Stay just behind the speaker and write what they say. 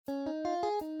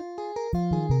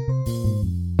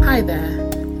Hi there,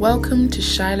 welcome to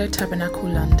Shiloh Tabernacle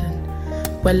London.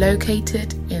 We're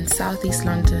located in Southeast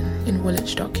London in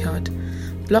Woolwich Dockyard,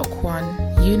 Block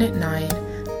 1, Unit 9,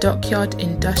 Dockyard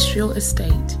Industrial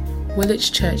Estate,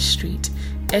 Woolwich Church Street,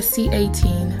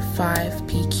 SC18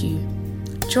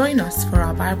 5PQ. Join us for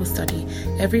our Bible study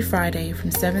every Friday from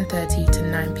 7:30 to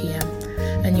 9 p.m.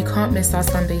 And you can't miss our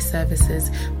Sunday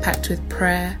services packed with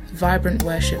prayer, vibrant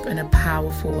worship and a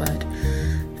powerful word.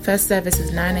 First service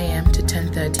is 9 a.m. to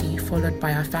 10:30, followed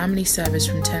by our family service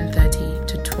from 10:30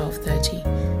 to 12:30.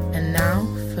 And now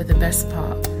for the best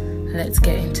part, let's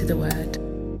get into the word.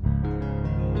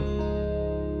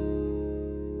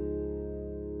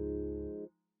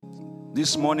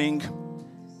 This morning,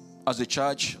 as a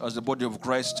church, as the body of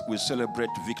Christ, we celebrate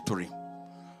victory.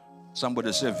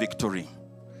 Somebody say victory.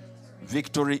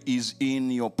 Victory is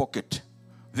in your pocket.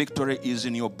 Victory is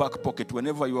in your back pocket.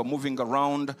 Whenever you are moving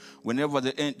around, whenever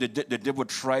the devil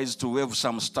tries to wave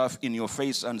some stuff in your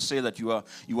face and say that you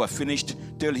are finished,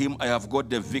 tell him, I have got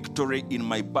the victory in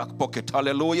my back pocket.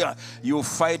 Hallelujah. You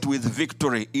fight with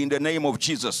victory in the name of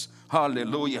Jesus.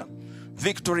 Hallelujah.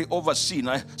 Victory over sin.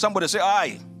 Somebody say,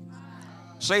 I.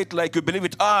 Say it like you believe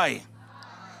it. I.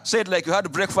 Say it like you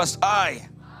had breakfast. I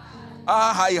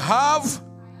have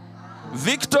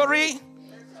victory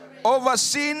over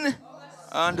sin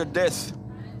and death.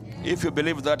 If you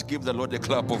believe that, give the Lord a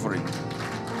clap offering.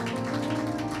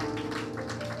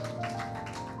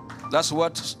 That's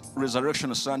what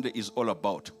Resurrection Sunday is all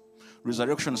about.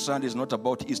 Resurrection Sunday is not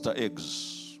about Easter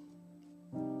eggs.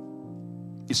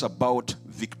 It's about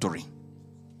victory.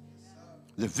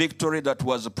 The victory that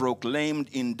was proclaimed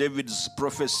in David's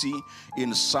prophecy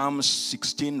in Psalm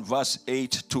 16 verse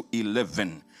 8 to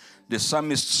 11. The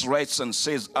psalmist writes and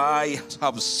says, I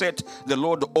have set the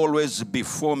Lord always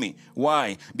before me.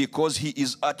 Why? Because he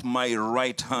is at my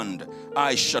right hand.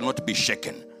 I shall not be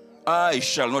shaken. I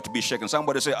shall not be shaken.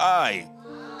 Somebody say, I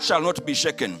shall not be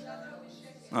shaken.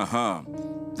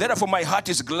 Therefore my heart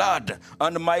is glad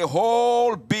and my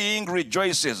whole being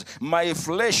rejoices. My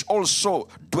flesh also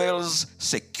dwells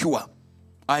secure.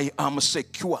 I am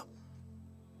secure.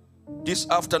 This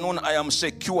afternoon I am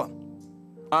secure.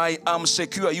 I am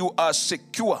secure. You are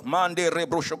secure. Mande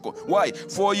rebroshoko. Why?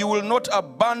 For you will not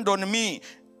abandon me.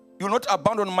 You will not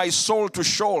abandon my soul to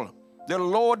Sheol. The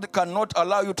Lord cannot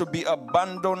allow you to be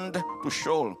abandoned to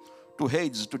Sheol, to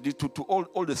Hades, to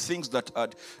all the things that are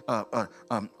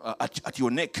at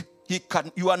your neck.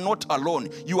 You are not alone.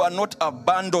 You are not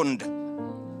abandoned.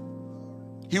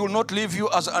 He will not leave you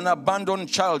as an abandoned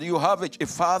child. You have a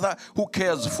father who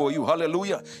cares for you.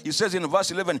 Hallelujah. He says in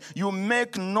verse 11, you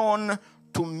make known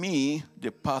to me the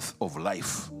path of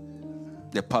life.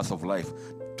 The path of life.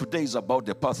 Today is about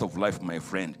the path of life, my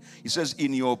friend. He says,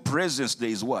 in your presence there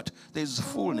is what? There is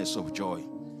fullness of joy.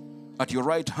 At your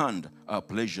right hand are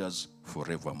pleasures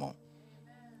forevermore.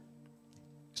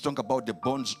 He's talking about the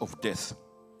bonds of death.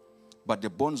 But the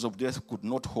bonds of death could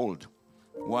not hold.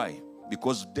 Why?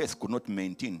 Because death could not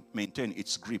maintain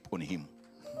its grip on him.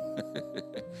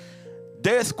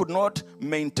 Death could not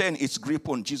maintain its grip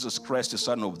on Jesus Christ, the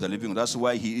Son of the living. That's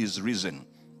why he is risen.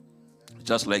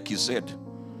 Just like he said.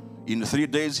 In 3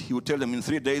 days, he will tell them in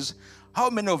 3 days. How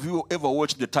many of you ever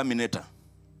watched The Terminator?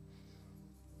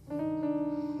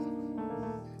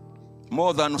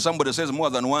 Somebody says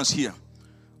more than once here.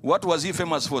 What was he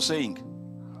famous for saying?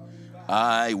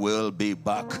 I will be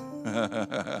back.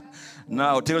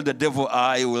 Now tell the devil,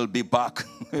 I will be back.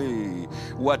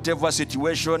 Whatever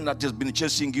situation that has been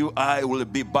chasing you, I will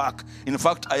be back. In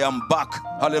fact, I am back.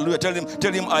 Hallelujah.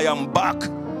 Tell him I am back.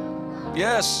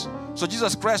 Yes. So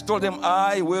Jesus Christ told them,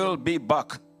 I will be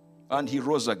back. And he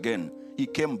rose again. He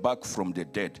came back from the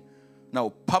dead. Now,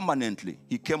 permanently.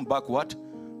 He came back what?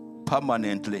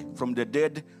 Permanently. From the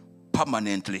dead,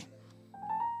 permanently.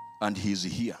 And he's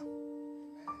here.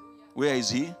 Where is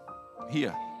he?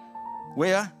 Here.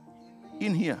 Where?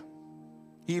 In here.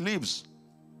 He lives.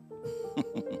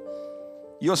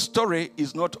 Your story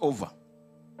is not over.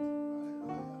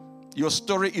 Your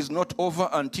story is not over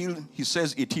until he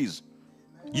says it is.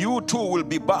 You too will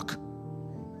be back.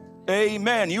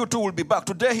 Amen. You too will be back.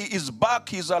 Today he is back,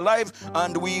 he's alive,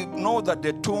 and we know that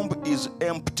the tomb is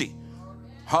empty.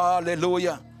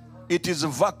 Hallelujah. It is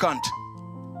vacant.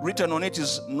 Written on it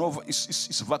is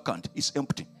vacant. It's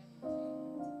empty.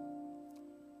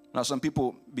 Now some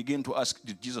people begin to ask,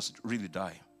 did Jesus really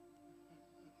die?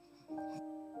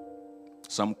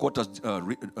 Some quarters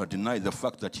deny the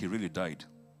fact that he really died.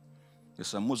 There's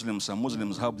some Muslims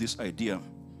have this idea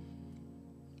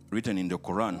written in the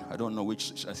Quran. I don't know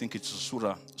which, I think it's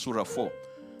Surah 4,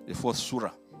 the 4th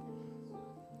Surah.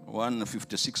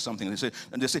 156 something.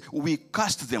 They say we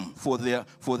cast them for their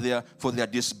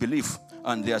disbelief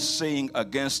and their saying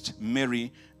against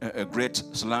Mary a great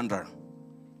slander.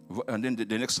 And then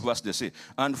the next verse they say,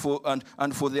 and for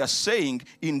their saying,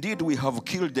 indeed we have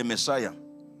killed the Messiah,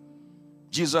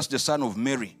 Jesus the son of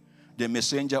Mary, the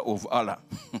messenger of Allah.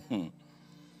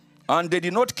 And they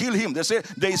did not kill him.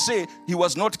 They say he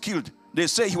was not killed. They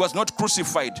say he was not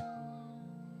crucified.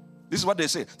 This is what they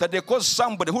say, that they caused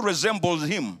somebody who resembles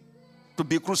him to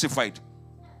be crucified.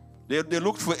 They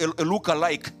looked for a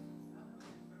look-alike.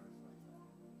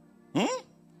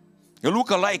 A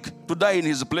look-alike to die in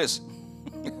his place.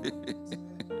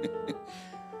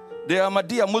 The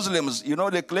Ahmadiyya Muslims,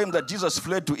 they claim that Jesus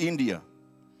fled to India.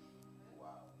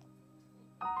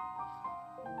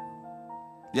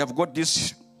 They have got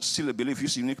this silly belief,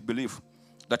 this unique belief,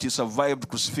 that he survived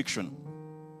crucifixion.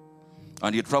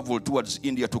 And he traveled towards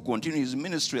India to continue his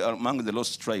ministry among the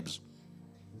lost tribes.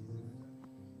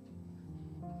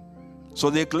 So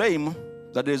they claim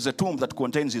that there is a tomb that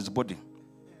contains his body,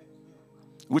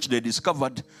 which they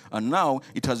discovered, and now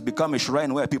it has become a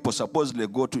shrine where people supposedly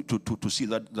go to see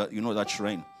that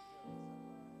shrine.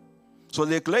 So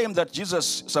they claim that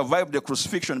Jesus survived the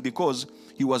crucifixion because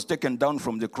he was taken down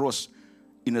from the cross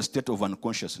in a state of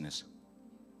unconsciousness,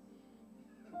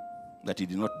 that he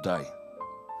did not die,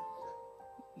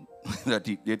 that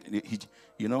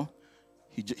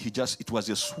it was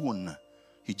a swoon,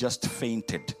 he just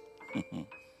fainted.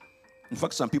 In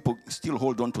fact, some people still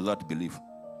hold on to that belief.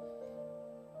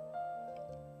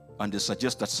 And they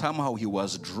suggest that somehow he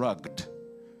was drugged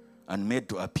and made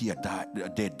to appear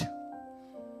dead.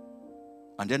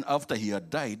 And then after he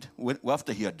had died,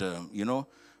 after he had,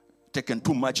 taken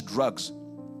too much drugs.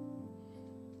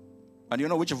 And you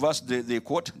know which verse they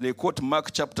quote? They quote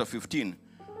Mark chapter 15,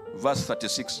 verse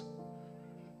 36.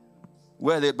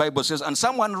 Where the Bible says, and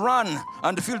someone ran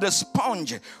and filled a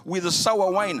sponge with sour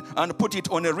wine and put it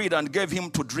on a reed and gave him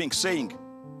to drink, saying,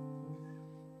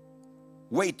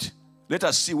 wait, let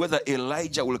us see whether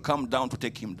Elijah will come down to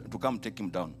take him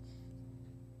down.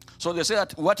 So they say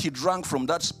that what he drank from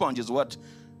that sponge is what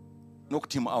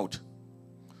knocked him out.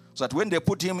 So that when they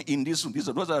put him in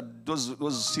those are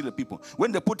those silly people.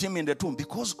 When they put him in the tomb,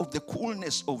 because of the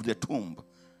coolness of the tomb,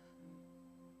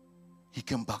 he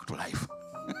came back to life.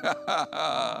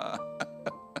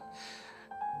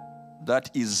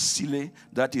 That is silly,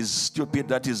 that is stupid,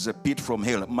 that is a pit from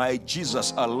hell. My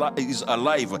Jesus is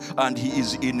alive and he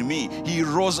is in me. He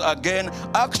rose again.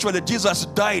 Actually, Jesus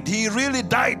died. He really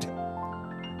died.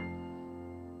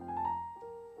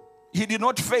 He did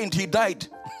not faint, he died.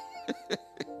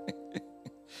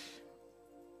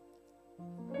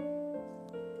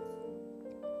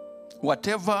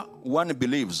 Whatever one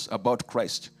believes about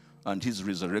Christ and his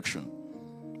resurrection,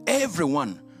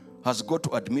 everyone has got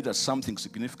to admit that something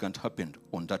significant happened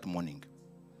on that morning.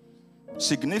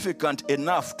 Significant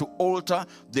enough to alter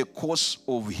the course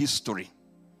of history.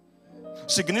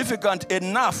 Significant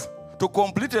enough to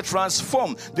completely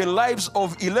transform the lives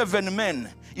of 11 men,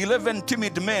 11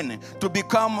 timid men, to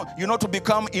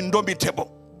become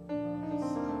indomitable.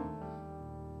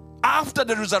 After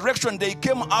the resurrection, they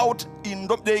came out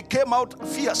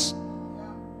fierce.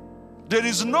 There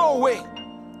is no way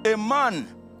a man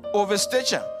of a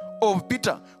stature of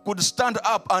Peter could stand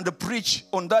up and preach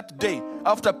on that day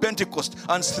after Pentecost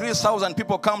and 3,000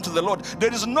 people come to the Lord.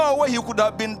 There is no way he could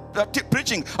have been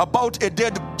preaching about a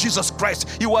dead Jesus Christ.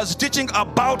 He was teaching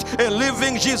about a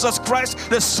living Jesus Christ,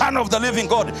 the Son of the living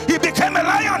God. He became a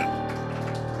lion.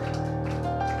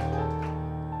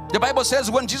 The Bible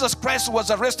says when Jesus Christ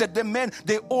was arrested, the men,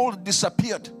 they all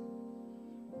disappeared.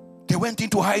 They went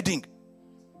into hiding.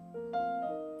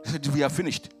 They said, we are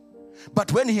finished.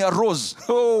 But when he arose,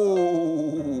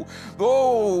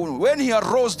 when he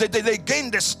arose, they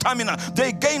gained the stamina,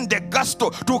 they gained the gusto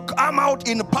to come out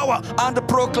in power and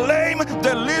proclaim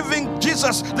the living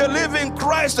Jesus, the living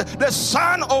Christ, the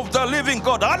Son of the living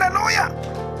God. Hallelujah!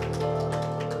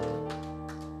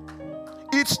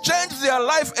 It's changed their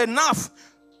life enough,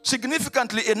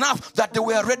 significantly enough, that they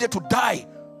were ready to die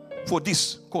for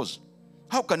this cause.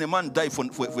 How can a man die for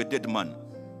a dead man?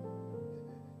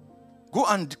 Go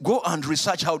and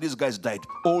research how these guys died.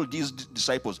 All these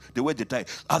disciples, the way they died.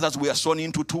 Others were sawn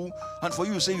into two. And for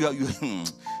you say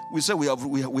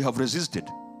we have resisted.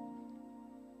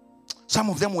 Some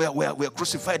of them were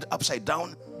crucified upside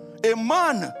down. A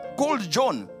man called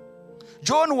John.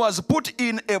 John was put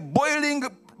in a boiling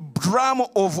drum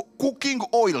of cooking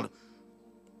oil.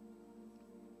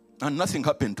 And nothing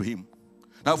happened to him.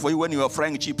 Now for you, when you are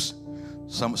frying chips,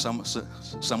 some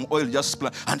oil just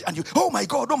splashed, and you, oh my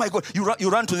God, you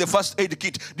run to the first aid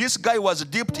kit. This guy was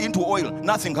dipped into oil.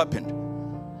 Nothing happened.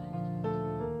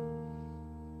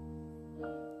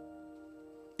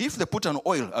 If they put an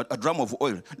oil, a drum of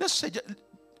oil, let's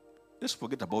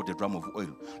forget about the drum of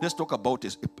oil. Let's talk about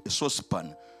a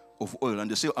saucepan of oil, and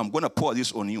they say, I'm going to pour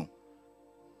this on you.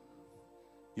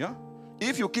 Yeah?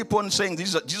 If you keep on saying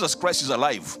Jesus Christ is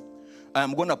alive,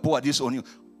 I'm going to pour this on you,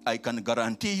 I can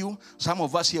guarantee you, some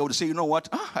of us here would say, you know what?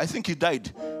 I think he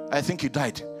died. I think he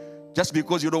died. Just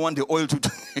because you don't want the oil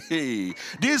to...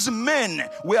 These men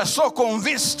were so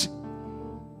convinced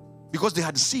because they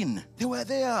had seen. They were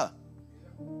there.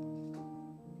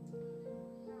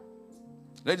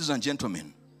 Ladies and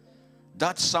gentlemen,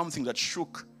 that's something that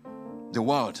shook the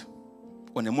world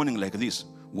on a morning like this,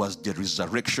 was the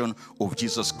resurrection of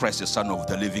Jesus Christ, the Son of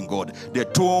the living God. The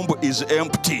tomb is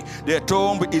empty. The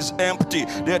tomb is empty.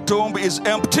 The tomb is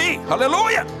empty.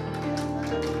 Hallelujah.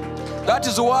 That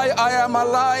is why I am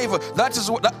alive.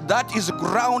 That is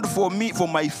ground for me, for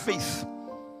my faith.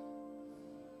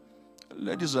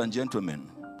 Ladies and gentlemen,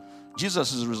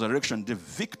 Jesus' resurrection, the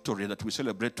victory that we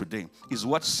celebrate today, is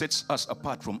what sets us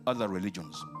apart from other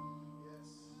religions.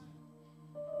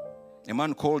 A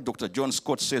man called Dr. John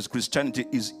Scott says Christianity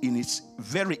is in its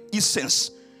very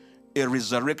essence a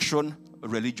resurrection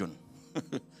religion.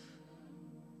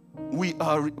 We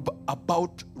are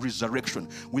about resurrection.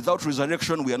 Without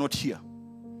resurrection, we are not here.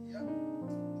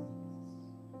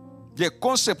 The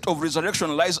concept of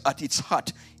resurrection lies at its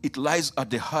heart. It lies at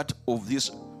the heart of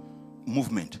this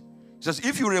movement. It says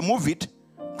if you remove it,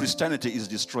 Christianity is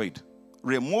destroyed.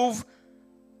 Remove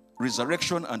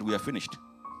resurrection and we are finished.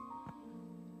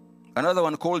 Another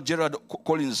one called Gerard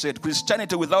Collins said,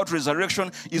 Christianity without resurrection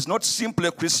is not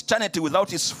simply Christianity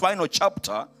without its final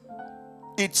chapter.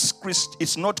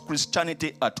 It's not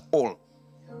Christianity at all.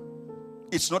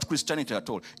 It's not Christianity at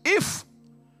all. If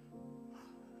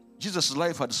Jesus'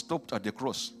 life had stopped at the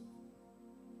cross,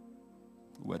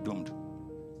 we were doomed.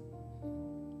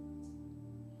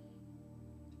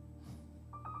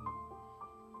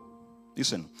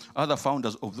 Listen, other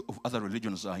founders of other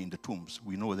religions are in the tombs.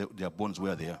 We know their bones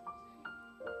where they are.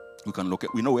 We can look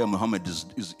at. We know where Muhammad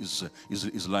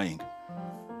is lying.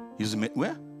 He's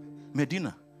where?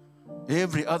 Medina.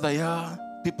 Every other year,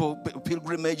 people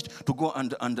pilgrimaged to go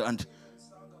and.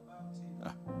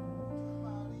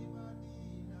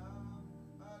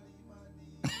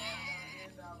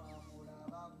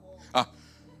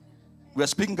 We are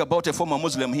speaking about a former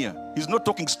Muslim here. He's not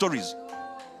talking stories.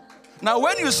 Now,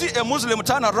 when you see a Muslim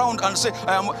turn around and say,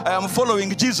 I am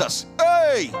following Jesus.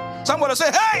 Hey! Somebody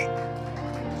say, hey!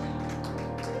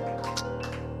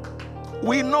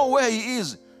 We know where he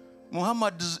is.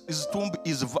 Muhammad's tomb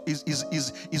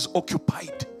is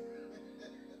occupied.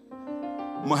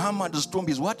 Muhammad's tomb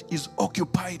is what? Is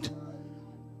occupied.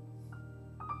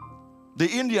 The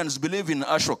Indians believe in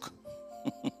Ashok.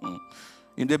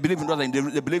 They believe in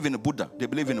Buddha. They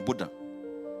believe in Buddha.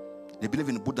 They believe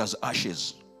in Buddha's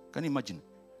ashes. Can you imagine?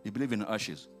 They believe in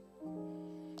ashes.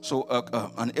 So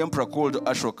an emperor called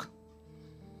Ashok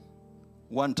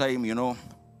one time,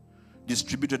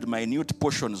 distributed minute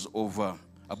portions of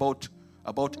about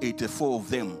 84 of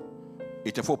them,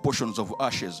 84 portions of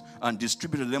ashes, and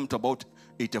distributed them to about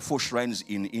 84 shrines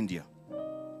in India.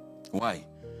 Why?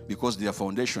 Because their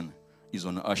foundation is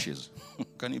on ashes.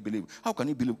 Can you believe? How can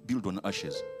you build on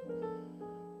ashes?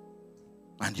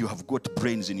 And you have got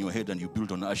brains in your head and you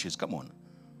build on ashes. Come on.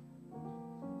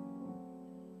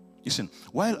 Listen,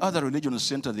 while other religions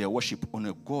center their worship on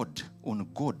a god, on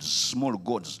gods, small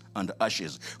gods and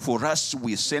ashes, for us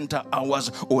we center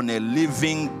ours on a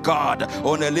living God,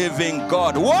 on a living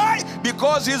God. Why?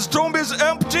 Because his tomb is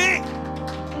empty.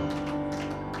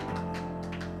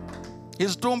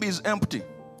 His tomb is empty.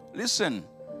 Listen,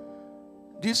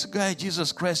 this guy,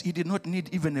 Jesus Christ, he did not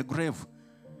need even a grave.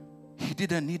 He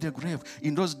didn't need a grave.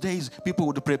 In those days, people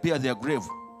would prepare their grave.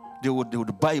 They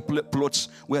would buy plots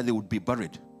where they would be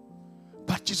buried.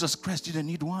 But Jesus Christ didn't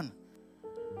need one.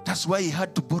 That's why he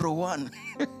had to borrow one.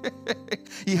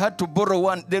 He had to borrow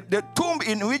one. The tomb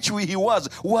in which he was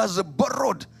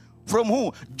borrowed from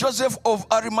who? Joseph of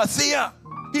Arimathea.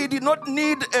 He did not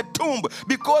need a tomb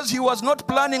because he was not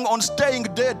planning on staying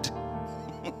dead.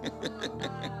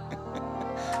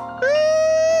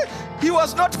 He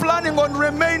was not planning on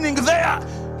remaining there.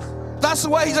 That's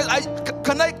why he said,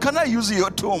 can I use your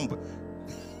tomb?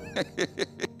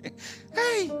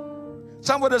 Hey.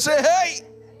 Somebody say, hey.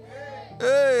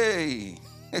 Hey.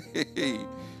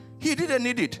 He didn't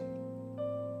need it.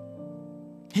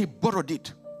 He borrowed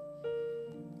it.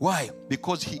 Why?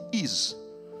 Because he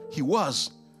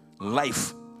was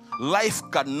life. Life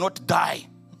cannot die.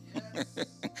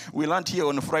 We learned here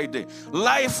on Friday.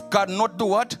 Life cannot do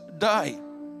what? Die.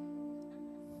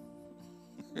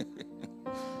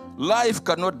 Life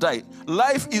cannot die.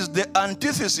 Life is the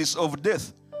antithesis of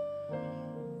death.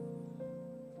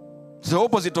 It's the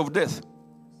opposite of death.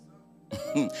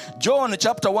 John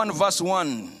chapter 1 verse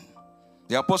 1.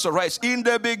 The apostle writes, in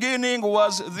the beginning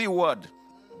was the Word.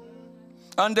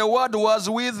 And the Word was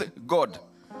with God.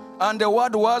 And the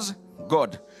Word was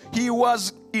God. He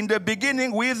was in the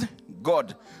beginning with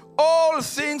God. All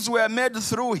things were made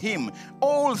through him.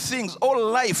 All things, all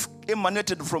life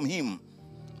emanated from him.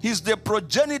 He's the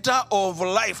progenitor of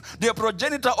life. The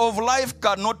progenitor of life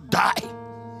cannot die.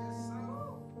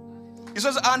 He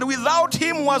says, and without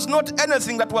him was not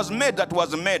anything that was made that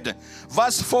was made.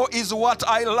 Verse 4 is what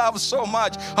I love so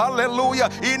much. Hallelujah.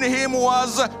 In him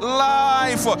was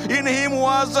life. In him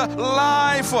was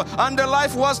life. And the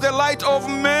life was the light of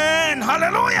men.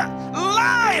 Hallelujah.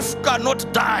 Life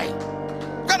cannot die.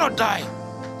 Cannot die.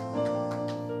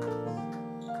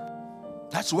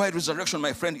 That's why resurrection,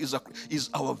 my friend, is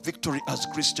our victory as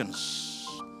Christians.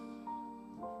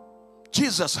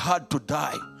 Jesus had to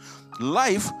die.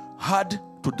 Life had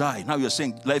to die. Now you're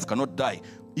saying life cannot die.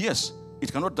 Yes,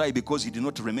 it cannot die because he did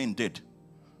not remain dead.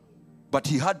 But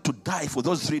he had to die for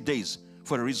those 3 days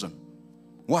for a reason.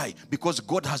 Why? Because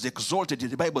God has exalted it.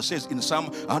 The Bible says in Psalm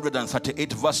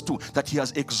 138 verse 2 that he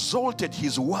has exalted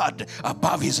his word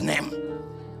above his name.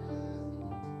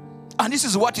 And this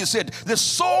is what he said. The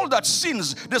soul that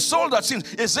sins,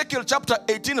 Ezekiel chapter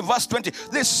 18 verse 20,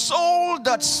 the soul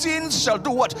that sins shall do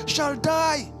what? Shall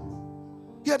die.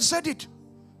 He had said it.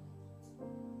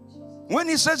 When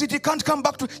he says it, he can't come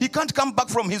back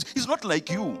from he's not like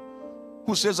you,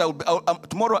 who says,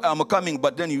 tomorrow I'm coming,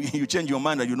 but then you change your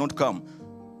mind and you don't come.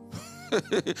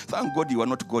 Thank God you are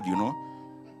not God, you know.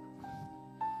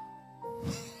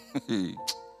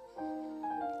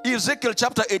 Ezekiel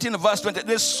chapter 18 verse 20,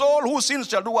 the soul who sins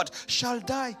shall do what? Shall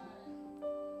die.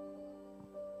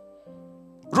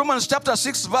 Romans chapter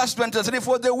 6 verse 23,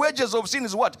 for the wages of sin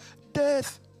is what?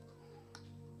 Death.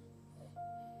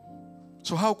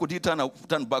 So how could he turn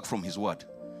back from his word?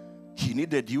 He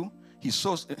needed you. He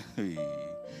saw.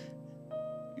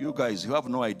 You guys, you have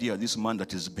no idea this man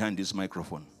that is behind this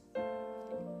microphone.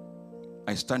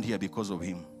 I stand here because of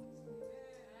him.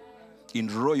 In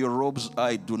royal robes,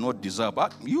 I do not deserve.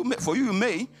 For you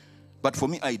may, but for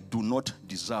me, I do not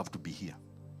deserve to be here.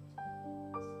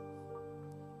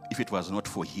 If it was not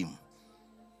for him.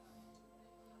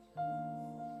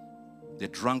 The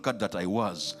drunkard that I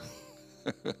was.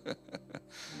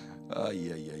 I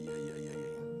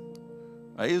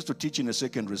used to teach in a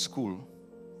secondary school.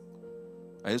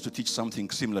 I used to teach something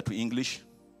similar to English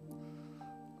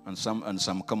and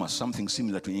some commerce, something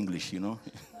similar to English, you know.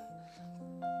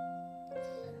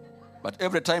 But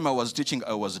every time I was teaching,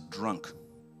 I was drunk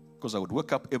because I would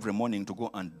wake up every morning to go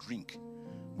and drink.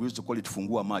 We used to call it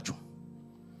fungua macho.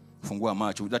 Fungua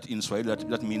macho. That in Swahili,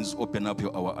 that means open up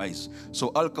our eyes.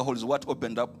 So alcohol is what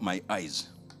opened up my eyes.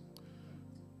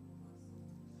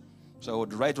 So I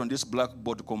would write on this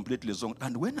blackboard completely zoned.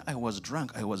 And when I was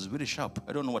drunk, I was very sharp.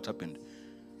 I don't know what happened.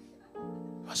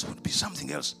 It would be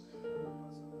something else.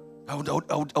 I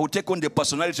would take on the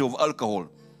personality of alcohol.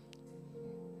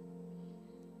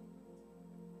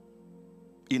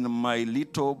 In my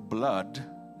little blood,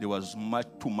 there was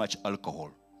too much alcohol.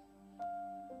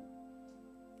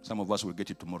 Some of us will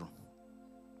get it tomorrow.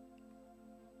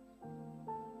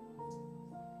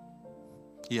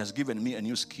 He has given me a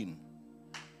new skin.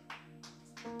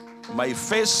 My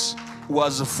face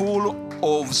was full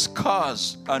of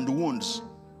scars and wounds.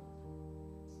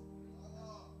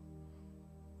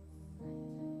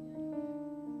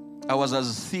 I was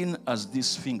as thin as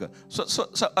this finger. So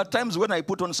at times when I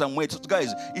put on some weight,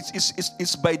 guys,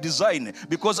 it's by design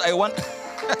because I want.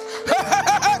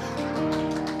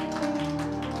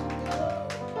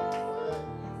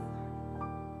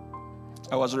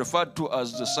 I was referred to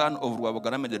as the son of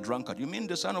Ruabagarame the drunkard. You mean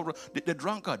the son of the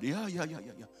drunkard? Yeah.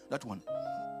 That one.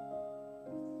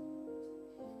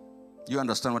 You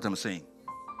understand what I'm saying?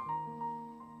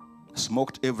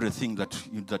 Smoked everything that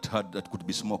could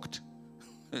be smoked.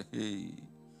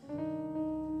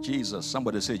 Jesus,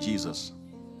 somebody say Jesus.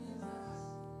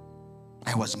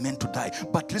 I was meant to die.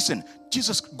 But listen,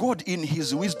 Jesus, God in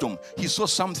his wisdom, he saw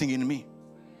something in me.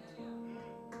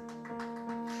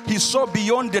 He saw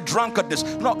beyond the drunkardness.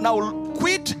 Now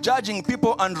quit judging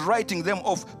people and writing them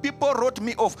off. People wrote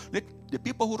me off. The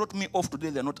people who wrote me off today,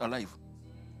 they're not alive.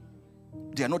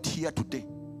 They are not here today.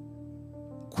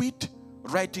 Quit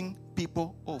writing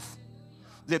people off.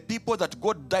 The people that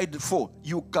God died for,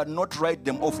 you cannot write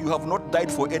them off. You have not died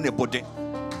for anybody.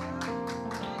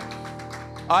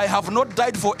 I have not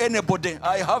died for anybody.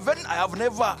 I have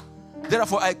never.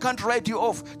 Therefore, I can't write you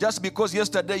off just because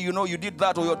yesterday, you did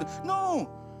that. No.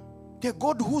 The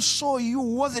God who saw you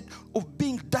worthy of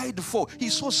being died for, he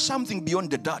saw something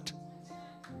beyond the dirt.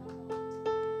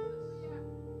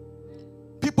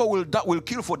 people will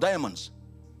kill for diamonds.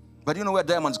 But you know where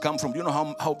diamonds come from? Do you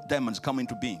know how diamonds come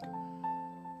into being?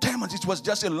 Diamonds, it was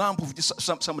just a lump of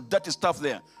some dirty stuff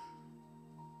there.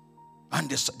 And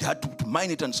they had to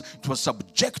mine it, and it was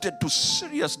subjected to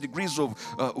serious degrees of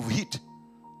heat.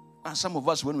 And some of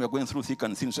us, when we are going through thick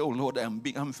and thin, say, "Oh Lord,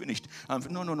 I'm finished."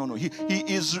 No. He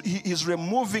is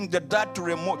removing the dirt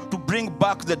to bring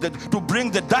back to bring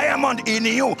the diamond in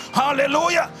you.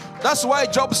 Hallelujah! That's why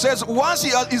Job says, "Once he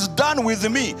is done with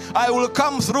me, I will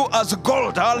come through as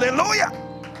gold." Hallelujah!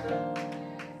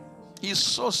 He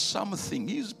saw something.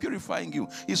 He is purifying you.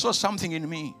 He saw something in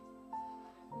me.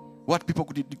 What people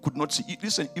could not see.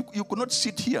 Listen, you could not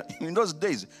sit here in those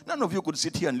days. None of you could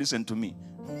sit here and listen to me.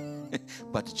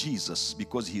 But Jesus,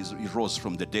 because he rose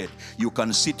from the dead, you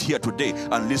can sit here today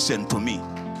and listen to me.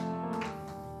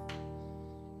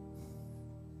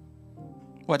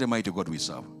 What a mighty God we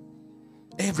serve.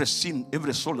 Every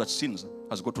soul that sins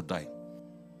has got to die.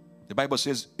 The Bible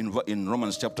says in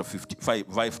Romans chapter 5,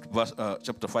 verse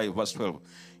 12,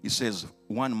 it says,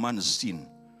 one man's sin.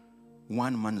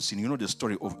 You know the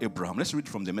story of Abraham. Let's read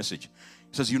from the Message.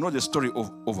 It says, you know the story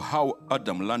of how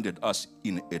Adam landed us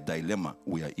in a dilemma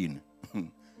we are in.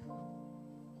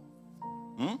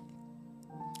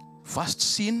 First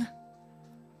sin,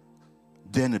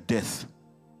 then death.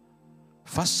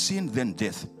 First sin, then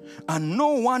death. And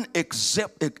no one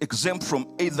exempt from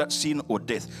either sin or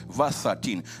death. Verse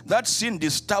 13. That sin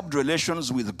disturbed relations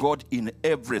with God in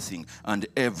everything and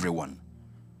everyone.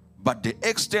 But the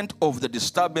extent of the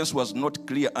disturbance was not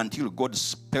clear until God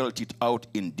spelled it out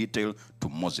in detail to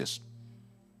Moses.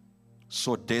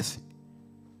 So death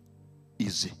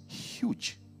is a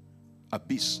huge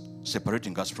abyss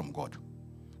separating us from God.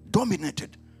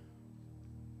 Dominated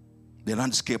the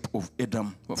landscape of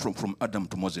Adam, from Adam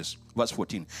to Moses. Verse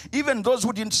 14. Even those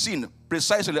who didn't sin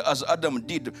precisely as Adam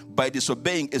did by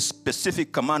disobeying a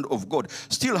specific command of God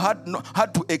still had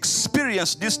to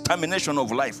experience this termination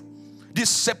of life. This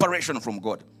separation from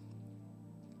God.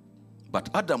 But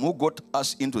Adam, who got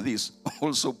us into this,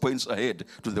 also points ahead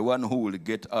to the one who will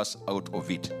get us out of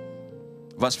it.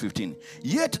 Verse 15.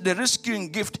 Yet the rescuing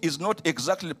gift is not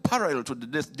exactly parallel to the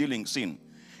death-dealing sin.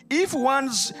 If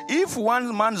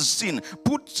one man's sin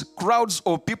puts crowds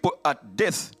of people at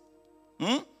death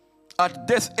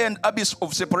and abyss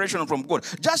of separation from God,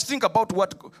 just think about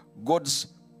what God's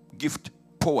gift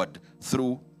poured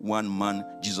through one man,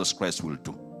 Jesus Christ, will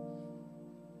do.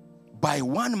 By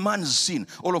one man's sin,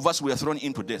 all of us were thrown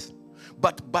into death.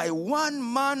 But by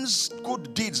one man's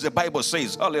good deeds, the Bible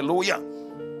says, hallelujah.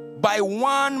 By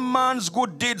one man's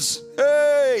good deeds,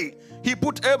 hey, he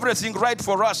put everything right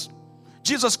for us.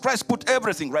 Jesus Christ put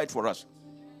everything right for us.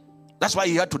 That's why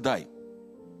he had to die.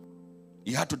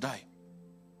 He had to die.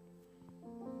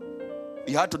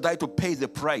 He had to die to pay the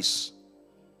price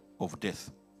of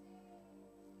death.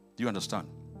 Do you understand?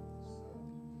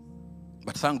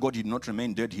 But thank God he did not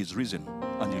remain dead. He's risen.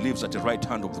 And he lives at the right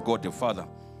hand of God, the Father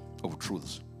of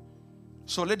truths.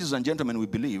 So, ladies and gentlemen, we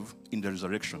believe in the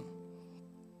resurrection.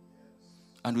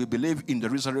 And we believe in the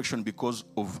resurrection because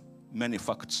of many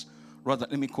facts. Rather,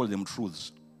 let me call them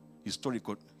truths.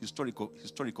 Historical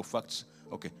facts.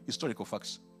 Okay, historical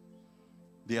facts.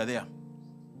 They are there.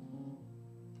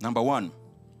 Number one,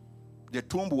 the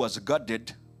tomb was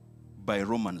guarded by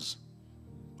Romans.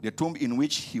 The tomb in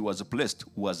which he was placed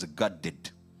was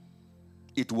guarded.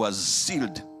 It was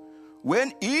sealed.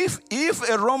 If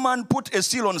a Roman put a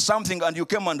seal on something and you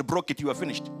came and broke it, you are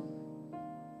finished.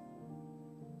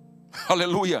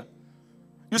 Hallelujah.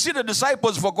 You see, the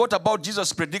disciples forgot about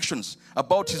Jesus' predictions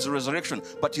about his resurrection,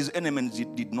 but his enemies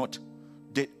did not.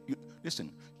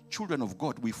 Listen, children of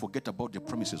God, we forget about the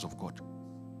promises of God.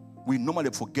 We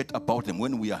normally forget about them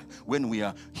when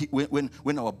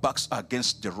our backs are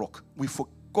against the rock. We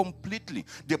forget completely.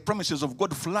 The promises of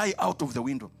God fly out of the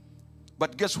window.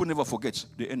 But guess who never forgets?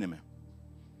 The enemy.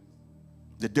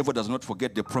 The devil does not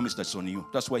forget the promise that's on you.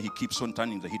 That's why he keeps on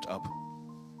turning the heat up.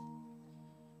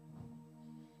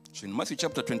 So in Matthew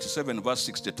chapter 27, verse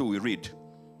 62, we read.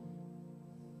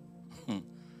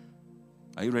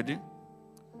 Are you ready?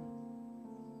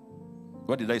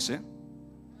 What did I say?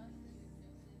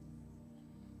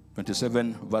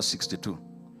 27, verse 62.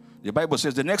 The Bible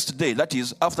says the next day, that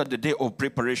is after the day of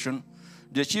preparation,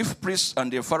 the chief priests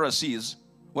and the Pharisees,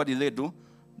 what did they do?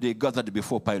 They gathered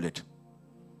before Pilate.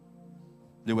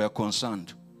 They were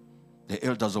concerned. The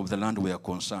elders of the land were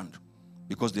concerned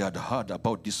because they had heard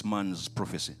about this man's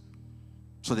prophecy.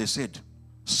 So they said,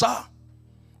 "Sir,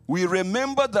 we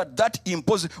remember what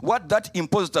that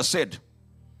impositor said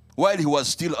while he was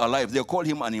still alive." They call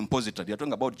him an impositor. They are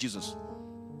talking about Jesus.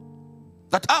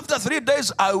 That after 3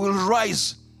 days I will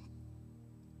rise.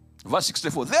 Verse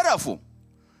 64. Therefore,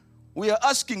 we are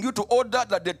asking you to order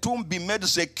that the tomb be made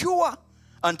secure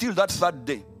until that third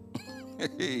day.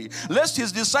 Lest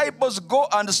his disciples go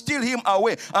and steal him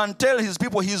away and tell his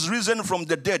people he's risen from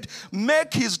the dead.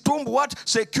 Make his tomb what?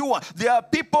 Secure. There are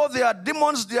people, there are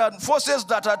demons, there are forces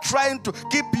that are trying to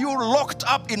keep you locked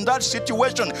up in that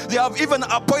situation. They have even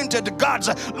appointed guards.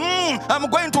 I'm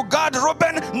going to guard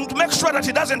Reuben to make sure that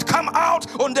he doesn't come out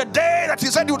on the day that he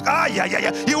said he would.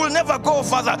 He will never go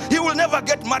further. He will never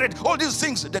get married. All these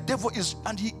things. The devil is,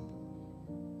 and he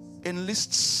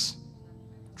enlists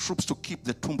troops to keep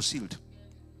the tomb sealed.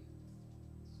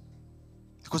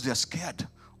 Because they are scared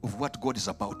of what God is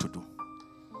about to do.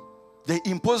 The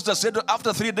impostor said,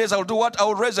 after 3 days I will do what? I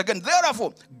will rise again.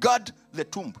 Therefore, guard the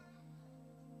tomb.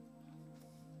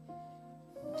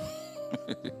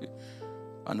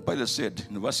 And Pilate said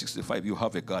in verse 65, you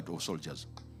have a guard of soldiers.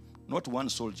 Not one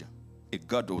soldier, a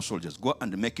guard of soldiers. Go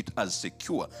and make it as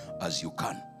secure as you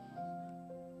can.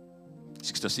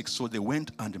 66, so they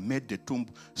went and made the tomb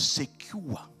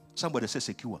secure. Somebody say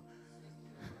secure.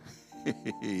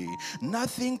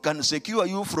 Nothing can secure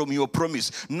you from your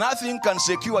promise. Nothing can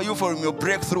secure you from your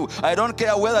breakthrough. I don't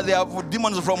care whether they are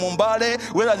demons from Umbale,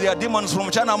 whether they are demons from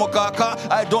Chana Mokaka.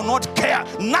 I do not care.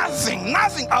 Nothing,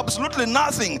 absolutely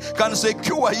nothing can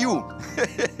secure you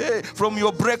from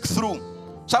your breakthrough.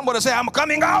 Somebody say, I'm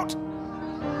coming out.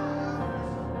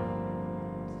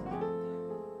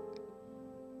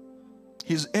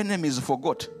 His enemies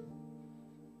forgot.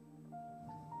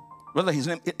 Rather, his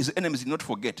enemies did not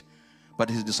forget, but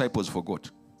his disciples forgot.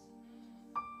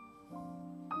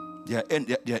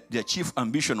 Their chief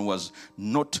ambition was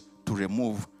not to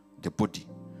remove the body,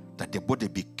 that the body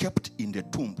be kept in the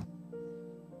tomb,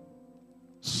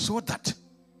 so that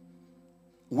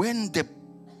when the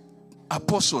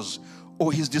apostles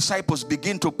or his disciples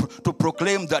begin to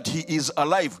proclaim that he is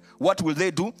alive, what will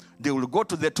they do? They will go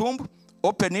to the tomb,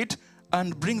 open it,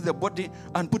 and bring the body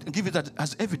and give it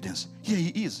as evidence. Here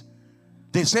he is.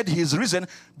 They said he is risen,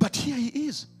 but here he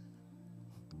is.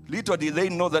 Little did they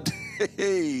know that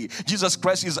Jesus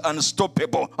Christ is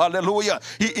unstoppable. Hallelujah.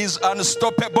 He is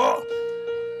unstoppable.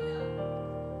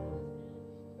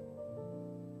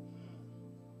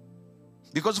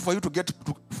 Because for you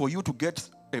to get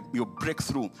your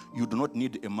breakthrough, you do not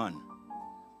need a man.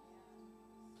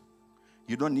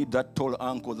 You don't need that tall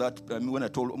uncle.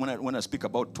 When I speak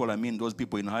about tall, I mean those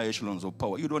people in high echelons of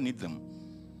power. You don't need them.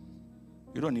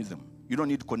 You don't need them. You don't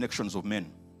need connections of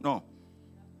men. No.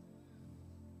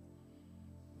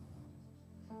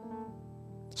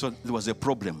 So there was a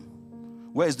problem.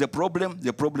 Where is the problem?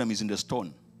 The problem is in the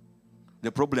stone.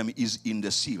 The problem is in the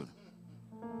seal.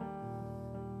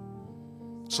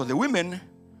 So the women,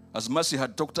 as Mercy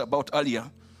had talked about earlier,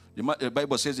 the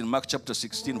Bible says in Mark chapter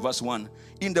 16, verse 1,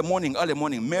 in the morning, early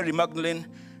morning, Mary Magdalene,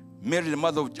 Mary the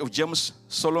mother of James,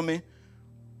 Salome,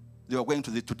 they were going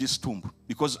to this tomb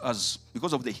because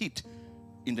of the heat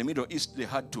in the Middle East. They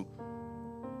had to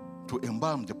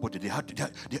embalm the body. They had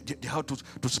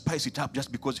to spice it up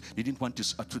just because they didn't want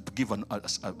to give a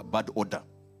bad odor.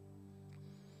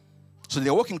 So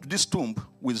they're walking to this tomb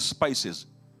with spices.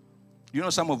 You know,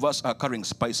 some of us are carrying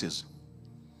spices.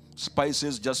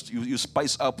 Spices, just you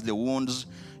spice up the wounds,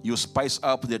 you spice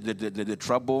up the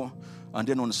trouble, and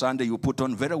then on Sunday you put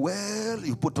on very well.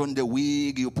 You put on the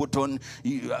wig, you put on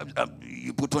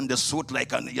the suit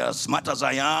like as smart as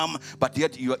I am, but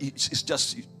yet it's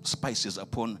just spices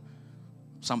upon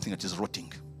something that is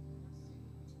rotting.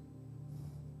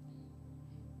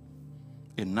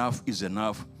 Enough is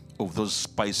enough of those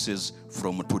spices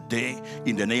from today.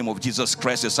 In the name of Jesus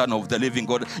Christ, the Son of the living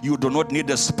God, you do not need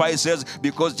the spices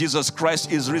because Jesus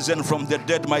Christ is risen from the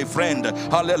dead, my friend.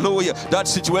 Hallelujah. That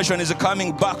situation is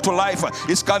coming back to life.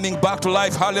 It's coming back to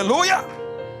life. Hallelujah.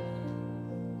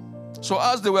 So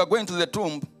as they were going to the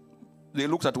tomb, they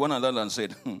looked at one another and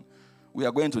said, we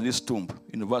are going to this tomb.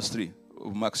 In verse 3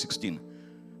 of Mark 16,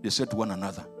 they said to one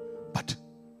another, but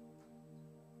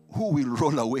who will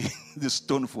roll away the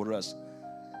stone for us?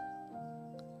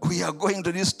 We are going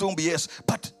to this tomb, yes,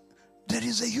 but there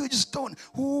is a huge stone.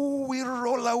 Who will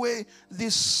roll away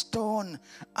this stone?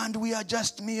 And we are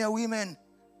just mere women.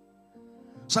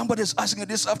 Somebody is asking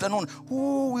this afternoon,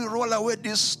 who will roll away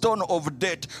this stone of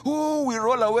death? Who will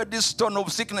roll away this stone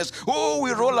of sickness? Who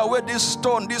will roll away this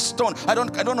stone? I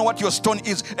don't know what your stone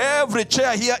is. Every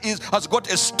chair here has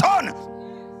got a stone.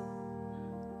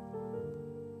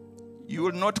 You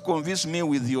will not convince me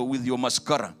with your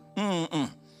mascara.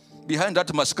 Behind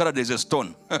that mascara, there's a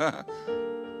stone.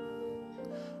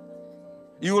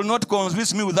 You will not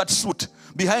convince me with that suit.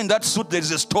 Behind that suit,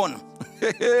 there's a stone.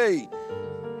 Hey.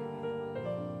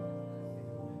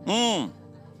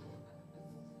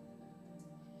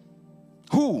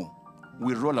 Who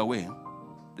will roll away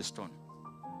the stone?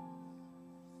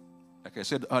 Like I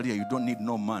said earlier, you don't need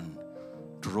no man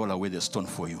to roll away the stone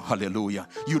for you. Hallelujah.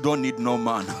 You don't need no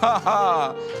man.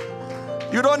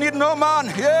 You don't need no man.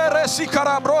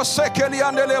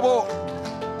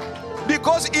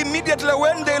 Because immediately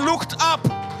when they looked up,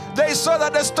 they saw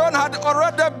that the stone had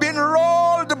already been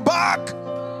rolled back.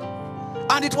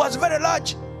 And it was very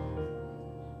large.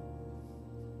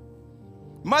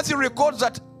 Matthew records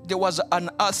that there was an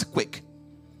earthquake.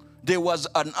 There was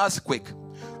an earthquake.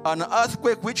 An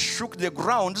earthquake which shook the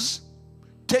grounds,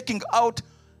 taking out,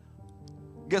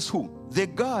 guess who? The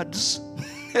guards.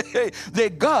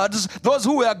 The guards, those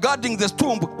who were guarding the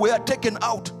tomb, were taken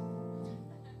out.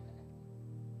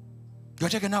 They were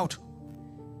taken out.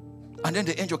 And then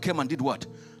the angel came and did what?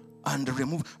 And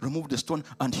removed the stone.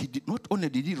 And he did, not only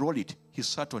did he roll it, he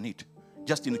sat on it.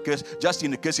 Just in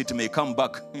case it may come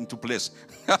back into place.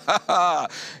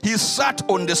 He sat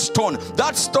on the stone.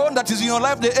 That stone that is in your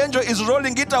life, the angel is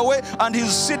rolling it away and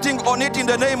he's sitting on it in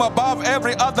the name above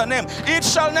every other name. It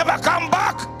shall never come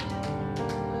back.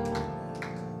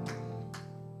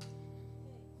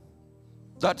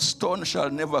 That stone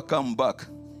shall never come back.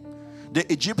 The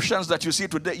Egyptians that you see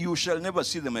today, you shall never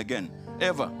see them again,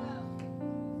 ever.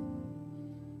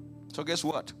 So guess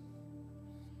what?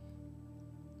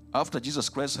 After Jesus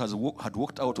Christ had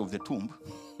walked out of the tomb,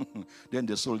 then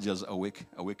the soldiers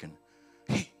awakened.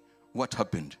 Hey, what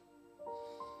happened?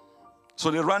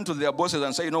 So they ran to their bosses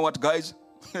and said, you know what, guys?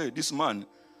 This man,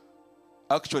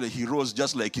 actually, he rose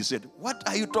just like he said. What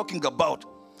are you talking about?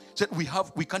 He said,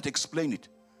 we can't explain it.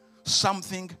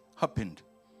 Something happened.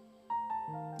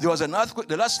 There was an earthquake.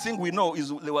 The last thing we know is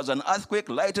there was an earthquake,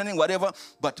 lightning, whatever.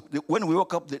 But when we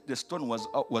woke up, the stone was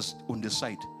on the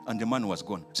side, and the man was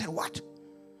gone. I said, what?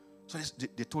 So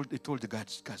they told the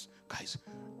guys,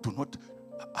 do not.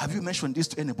 Have you mentioned this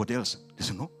to anybody else? They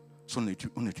said, no. It's only to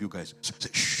you guys. So say,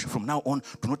 shh, from now on,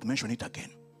 do not mention it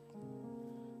again.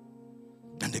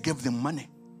 And they gave them money.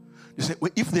 They said,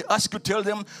 well, if they ask you, tell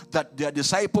them that their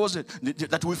disciples,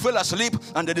 that we fell asleep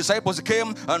and the disciples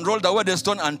came and rolled away the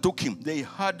stone and took him. They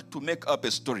had to make up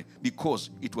a story because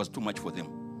it was too much for them.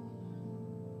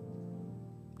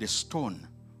 The stone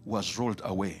was rolled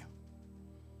away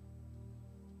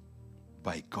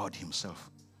by God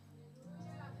himself,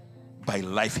 by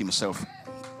life himself.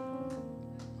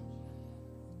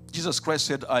 Jesus Christ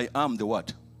said, I am the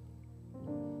what?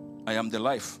 I am the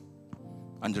life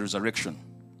and the resurrection.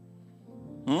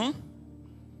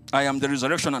 I am the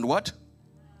resurrection and what?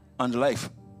 And life.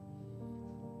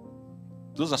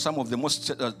 Those are some of the most,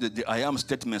 the I am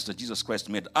statements that Jesus Christ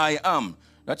made. I am.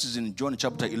 That is in John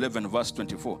chapter 11, verse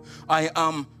 24. I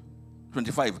am,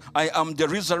 25. I am the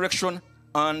resurrection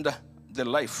and the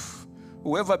life.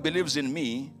 Whoever believes in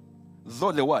me,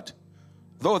 though they what?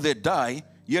 Though they die,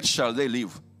 yet shall they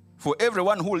live. For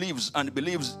everyone who lives and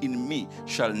believes in me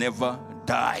shall never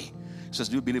die. He says,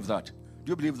 do you believe that?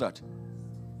 Do you believe that?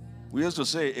 We used to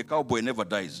say a cowboy never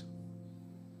dies.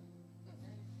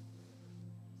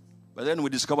 But then we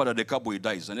discovered that the cowboy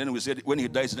dies. And then we said when he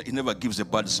dies, he never gives a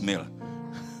bad smell.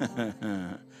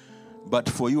 But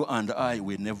for you and I,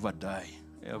 we never die.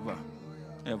 Ever.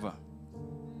 Ever.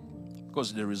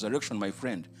 Because the resurrection, my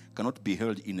friend, cannot be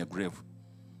held in a grave.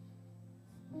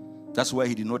 That's why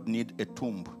he did not need a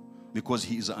tomb. Because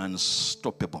he is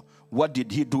unstoppable. What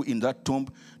did he do in that tomb?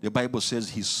 The Bible says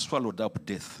he swallowed up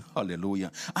death.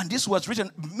 Hallelujah. And this was written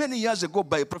many years ago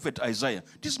by prophet Isaiah.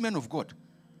 This man of God.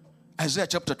 Isaiah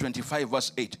chapter 25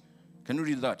 verse 8. Can you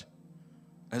read that?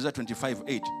 Isaiah 25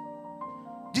 8.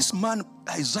 This man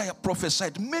Isaiah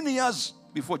prophesied many years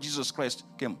before Jesus Christ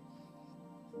came.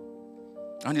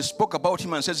 And he spoke about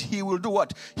him and says he will do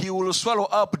what? He will swallow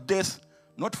up death,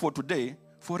 not for today,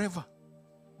 forever.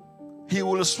 He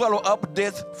will swallow up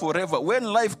death forever. When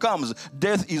life comes,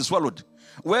 death is swallowed.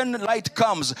 When light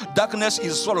comes, darkness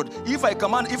is swallowed. If I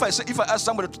ask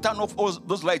somebody to turn off all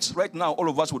those lights right now, all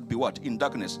of us would be what? In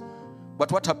darkness. But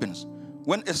what happens?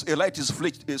 When a light is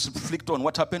flicked on,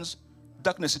 what happens?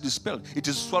 Darkness is dispelled. It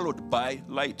is swallowed by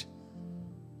light.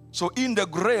 So in the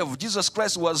grave, Jesus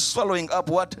Christ was swallowing up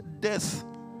what? Death.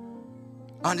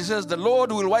 And he says, the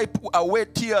Lord will wipe away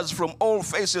tears from all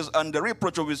faces, and the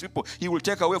reproach of his people he will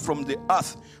take away from the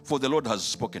earth, for the Lord has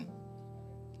spoken.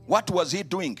 What was he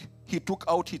doing? He took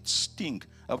out his sting.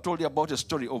 I've told you about a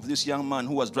story of this young man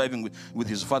who was driving with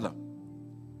his father.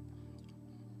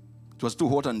 It was too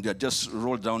hot and they had just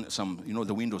rolled down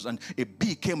the windows, and a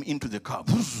bee came into the car.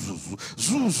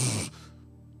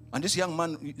 And this young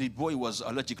man, the boy, was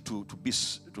allergic to bee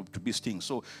stings.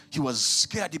 So he was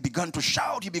scared. He began to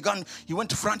shout. He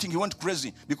went frantic. He went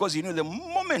crazy because he knew the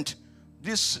moment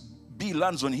this bee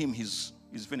lands on him, he's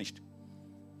He's finished.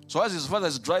 So as his father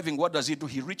is driving, what does he do?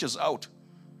 He reaches out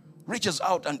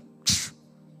and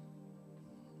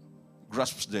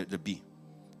grasps the bee.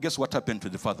 Guess what happened to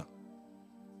the father?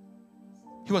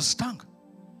 He was stung.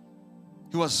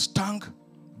 He was stung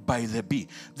by the bee.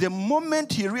 The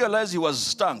moment he realized he was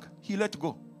stung, he let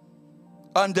go.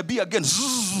 And the bee again,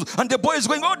 and the boy is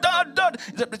going, oh, Dad, Dad.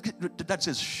 Dad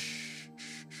says, shh,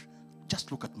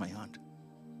 just look at my hand.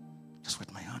 Just look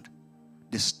at my hand.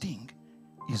 The sting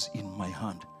is in my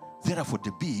hand. Therefore,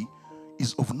 the bee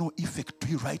is of no effect to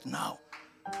you right now.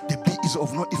 The bee is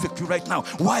of no effect to you right now.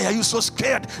 Why are you so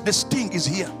scared? The sting is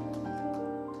here.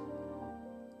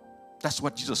 That's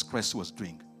what Jesus Christ was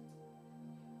doing.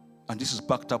 And this is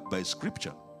backed up by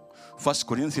scripture. 1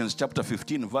 Corinthians chapter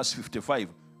 15, verse 55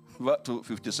 to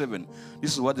 57.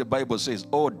 This is what the Bible says.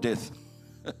 Oh, death.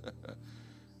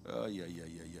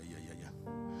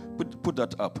 Put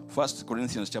that up. 1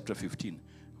 Corinthians chapter 15,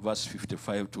 verse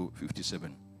 55 to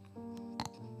 57.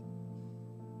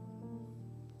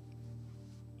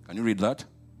 Can you read that?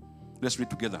 Let's read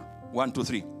together. 1, 2,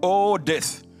 3. Oh,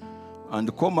 death.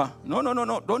 And comma.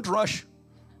 No. Don't rush.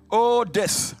 Oh,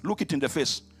 death. Look it in the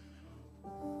face.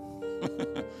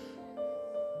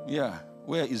 Yeah.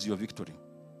 Where is your victory?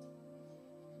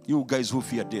 You guys who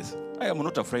fear death. I am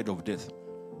not afraid of death.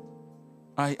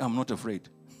 I am not afraid.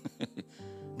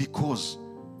 Because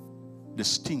the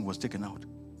sting was taken out.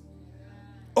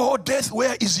 Oh, death,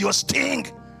 where is your sting?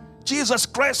 Jesus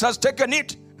Christ has taken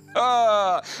it.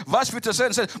 Verse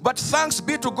 57 says, but thanks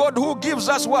be to God who gives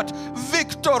us what?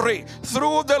 Victory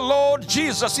through the Lord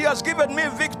Jesus. He has given me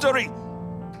victory.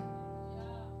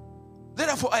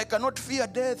 Therefore, I cannot fear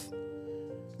death.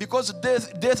 Because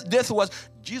death was,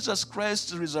 Jesus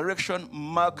Christ's resurrection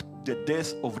marked the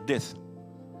death of death.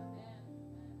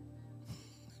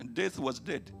 Death was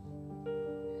dead.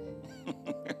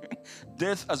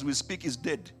 Death, as we speak, is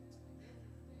dead.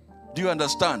 Do you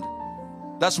understand?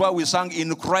 That's why we sang,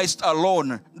 in Christ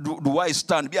alone do I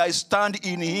stand. I stand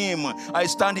in Him. I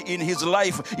stand in His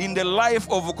life. In the life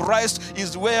of Christ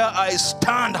is where I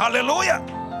stand. Hallelujah.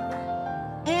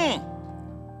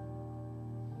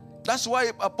 That's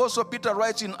why Apostle Peter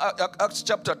writes in Acts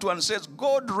chapter 2 and says,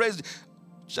 God raised,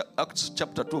 Acts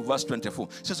chapter 2 verse 24,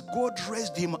 says God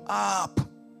raised Him up.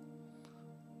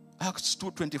 Acts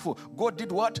 2:24. God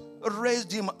did what?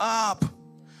 Raised Him up,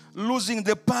 losing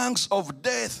the pangs of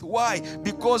death. Why?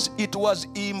 Because it was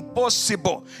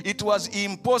impossible. It was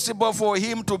impossible for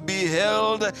Him to be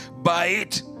held by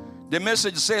it. The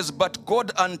message says, but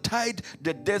God untied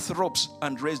the death ropes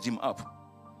and raised Him up.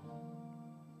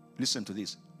 Listen to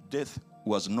this. Death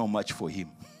was no match for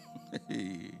Him.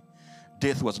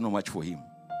 Death was no match for Him.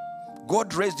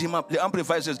 God raised Him up. The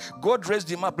Amplified says, God raised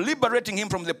Him up, liberating Him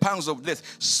from the pangs of death,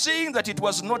 seeing that it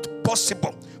was not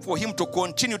possible for Him to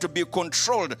continue to be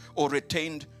controlled or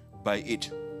retained by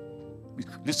it.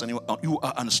 Listen, you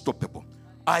are unstoppable.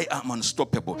 I am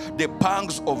unstoppable. The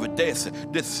pangs of death,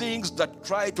 the things that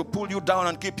try to pull you down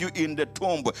and keep you in the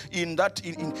tomb, in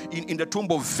the tomb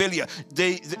of failure,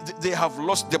 they have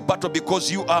lost the battle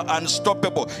because you are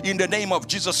unstoppable. In the name of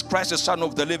Jesus Christ, the Son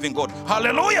of the living God.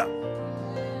 Hallelujah.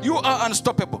 You are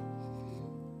unstoppable.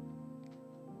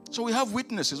 So we have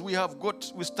witnesses. We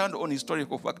stand on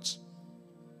historical facts.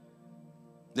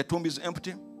 The tomb is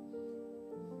empty.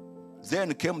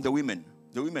 Then came the women.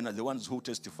 The women are the ones who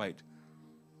testified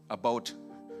about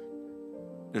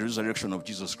the resurrection of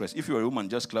Jesus Christ. If you're a woman,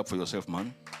 just clap for yourself,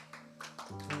 man.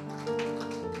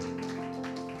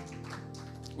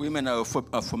 Women are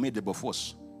a formidable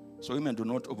force. So women, do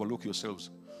not overlook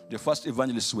yourselves. The first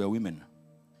evangelists were women.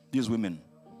 These women,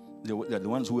 they're the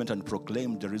ones who went and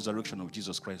proclaimed the resurrection of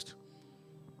Jesus Christ.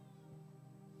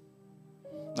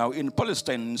 Now, in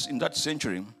Palestine, in that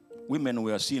century, women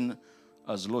were seen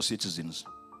as low citizens.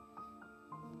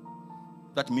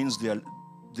 That means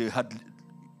they had,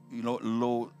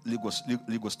 low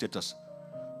legal status.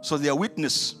 So their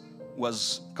witness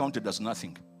was counted as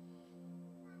nothing.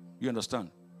 You understand?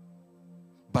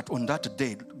 But on that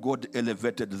day, God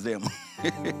elevated them,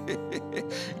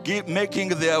 making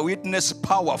their witness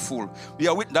powerful.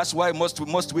 That's why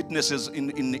most witnesses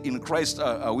in Christ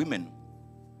are women.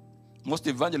 Most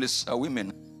evangelists are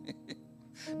women.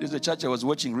 There's a church I was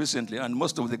watching recently, and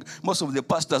most of the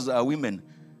pastors are women.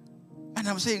 And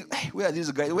I'm saying, hey, where are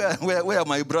these guys? Where are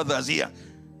my brothers here?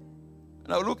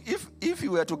 Now look, if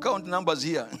you were to count numbers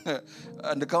here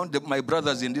and count my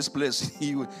brothers in this place,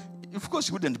 of course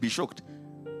you wouldn't be shocked.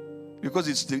 Because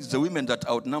it's the women that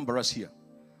outnumber us here.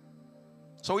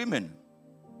 So women,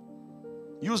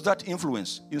 Use that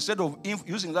influence. Instead of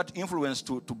using that influence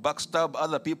to backstab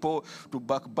other people, to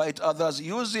backbite others,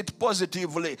 use it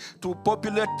positively to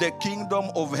populate the kingdom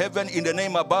of heaven in the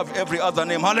name above every other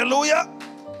name. Hallelujah.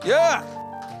 Yeah.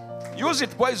 Use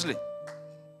it wisely.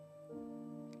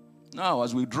 Now,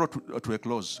 as we draw to a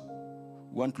close,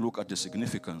 we want to look at the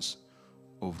significance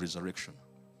of resurrection.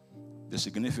 The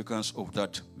significance of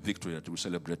that victory that we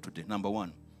celebrate today. Number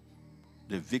one,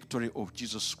 the victory of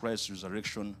Jesus Christ's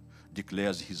resurrection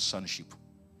declares his sonship.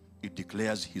 It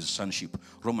declares his sonship.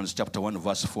 Romans chapter 1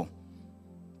 verse 4.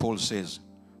 Paul says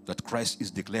that Christ is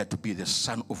declared to be the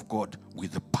Son of God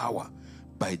with the power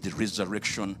by the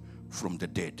resurrection from the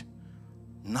dead.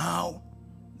 Now,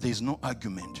 there is no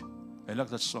argument. I like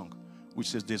that song which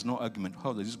says there's no argument.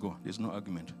 How does this go? There's no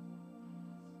argument.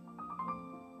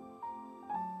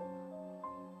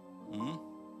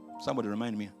 Somebody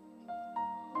remind me.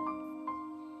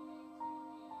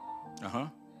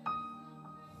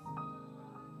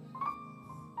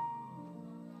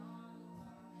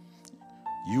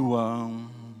 You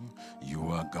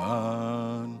are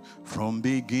God from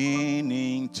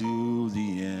beginning to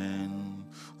the end.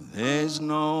 There's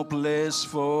no place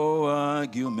for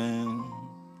argument.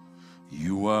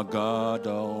 You are God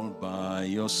all by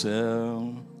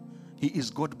yourself. He is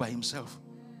God by himself.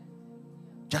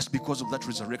 Just because of that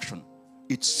resurrection,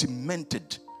 it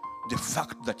cemented the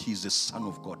fact that he is the Son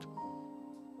of God.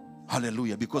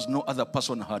 Hallelujah. Because no other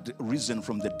person had risen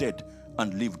from the dead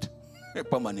and lived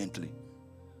permanently.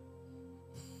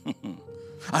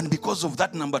 And because of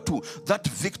that, number two, that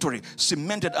victory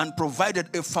cemented and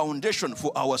provided a foundation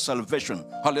for our salvation.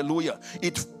 Hallelujah.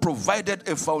 It provided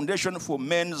a foundation for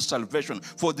men's salvation,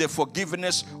 for the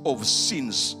forgiveness of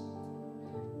sins.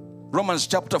 Romans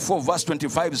chapter 4 verse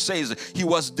 25 says, he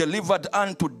was delivered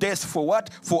unto death for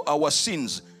what? For our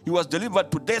sins. He was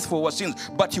delivered to death for our sins,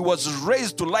 but he was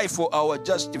raised to life for our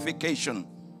justification.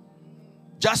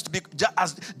 Just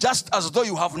as though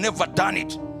you have never done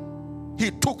it. He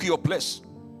took your place.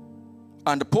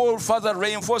 And Paul further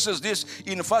reinforces this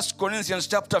in 1 Corinthians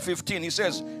chapter 15. He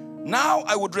says, now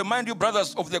I would remind you,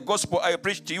 brothers, of the gospel I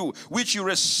preached to you, which you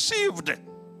received,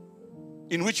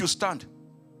 in which you stand.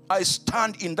 I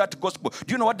stand in that gospel.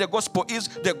 Do you know what the gospel is?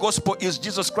 The gospel is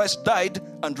Jesus Christ died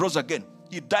and rose again.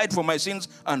 He died for my sins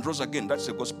and rose again. That's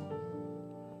the gospel.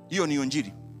 Hiyo ni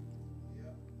injili.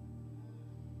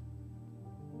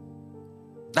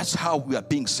 That's how we are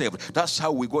being saved. That's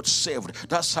how we got saved.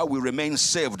 That's how we remain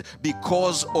saved.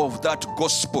 Because of that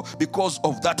gospel. Because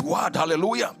of that word.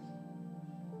 Hallelujah.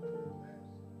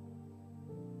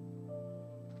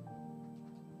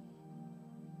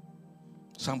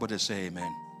 Somebody say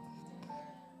amen.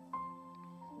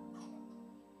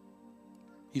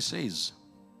 He says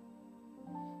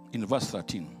in verse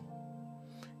 13,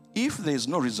 if there is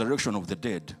no resurrection of the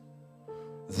dead,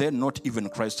 then not even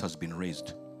Christ has been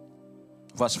raised.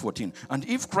 Verse 14, and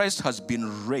if Christ has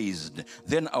been raised,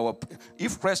 then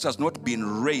if Christ has not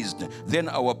been raised, then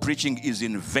our preaching is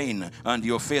in vain, and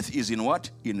your faith is in what?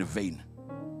 In vain.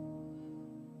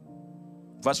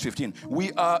 Verse 15,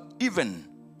 we are even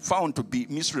found to be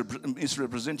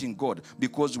misrepresenting God,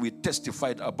 because we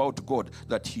testified about God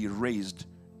that he raised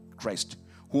Christ,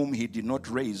 whom he did not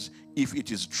raise, if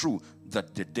it is true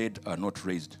that the dead are not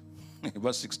raised.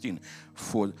 Verse 16,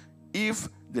 for if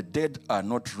the dead are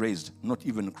not raised, not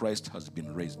even Christ has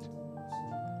been raised.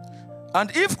 And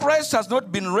if Christ has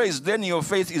not been raised, then your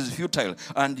faith is futile,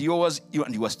 and you are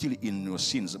still in your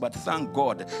sins. But thank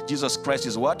God, Jesus Christ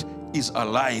is what? Is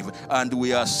alive, and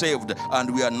we are saved,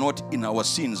 and we are not in our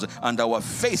sins, and our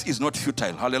faith is not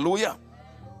futile. Hallelujah.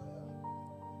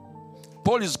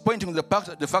 Paul is pointing to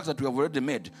the fact that we have already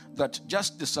made, that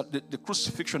just the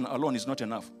crucifixion alone is not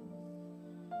enough.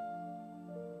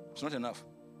 It's not enough.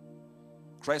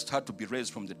 Christ had to be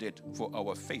raised from the dead for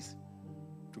our faith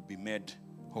to be made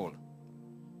whole.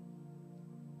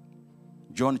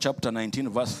 John chapter 19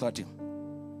 verse 30.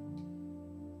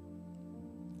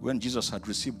 When Jesus had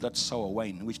received that sour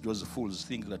wine, which those fools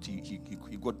think that he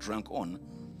got drunk on,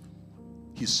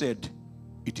 he said,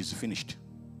 it is finished.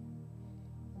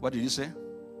 What did he say?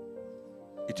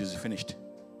 It is finished.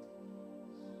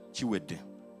 Chiwedde.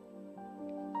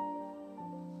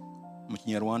 Mu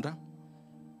Kinyarwanda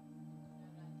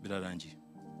birarangiye.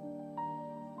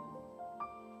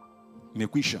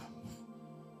 Mekwisha.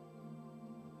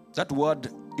 That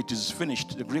word, it is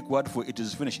finished, the Greek word for it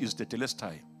is finished is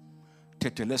tetelestai.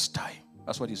 Tetelestai.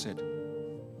 That's what he said.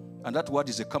 And that word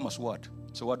is a commerce word.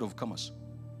 It's a word of commerce.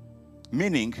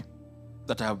 Meaning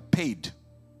that I have paid.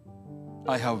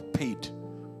 I have paid.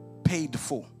 Paid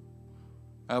for.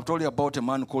 I have told you about a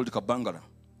man called Kabangala.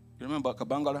 You remember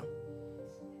Kabangala?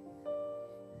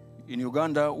 In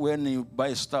Uganda, when you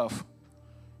buy stuff,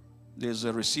 there's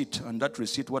a receipt, and that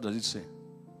receipt, what does it say?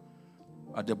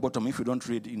 At the bottom, if you don't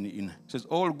read it says,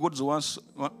 all goods once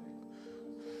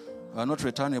are not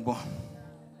returnable.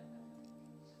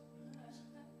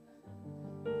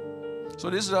 So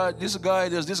there's this guy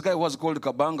who was called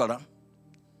Kabangala.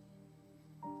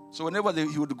 So whenever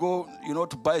he would go,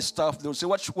 to buy stuff, they would say,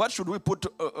 what should we put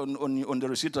on the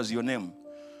receipt as your name?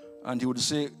 And he would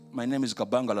say, my name is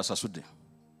Kabangala Sasude.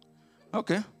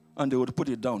 Okay. And they would put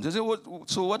it down. They say,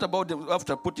 so what about them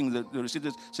after putting the receipt?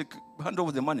 They say, hand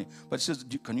over the money. But he says,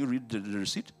 can you read the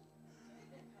receipt?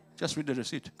 Just read the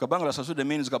receipt. Kabangala Sasude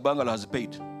means Kabangala has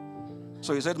paid.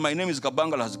 So he said, my name is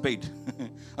Kabangala has paid.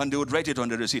 And they would write it on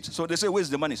the receipt. So they say, where's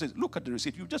the money? He says, look at the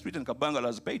receipt. You've just written Kabangala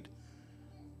has paid.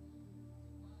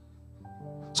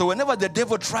 So whenever the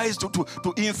devil tries to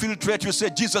infiltrate you, say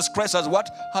Jesus Christ has what?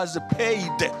 Has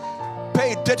paid.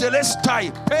 Paid.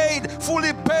 Tetelestai. Paid.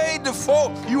 Fully paid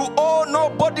for. You owe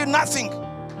nobody nothing.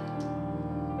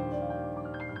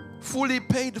 Fully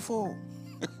paid for.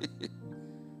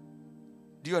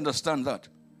 Do you understand that?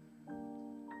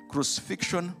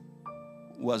 Crucifixion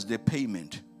was the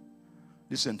payment.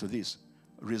 Listen to this.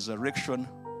 Resurrection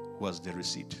was the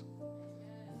receipt.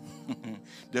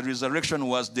 The resurrection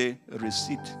was the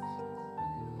receipt.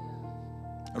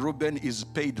 Reuben is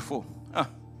paid for.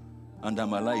 And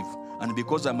I'm alive. And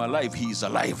because I'm alive, he is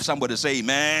alive. Somebody say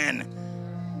amen.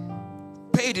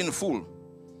 Paid in full.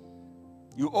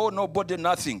 You owe nobody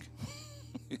nothing.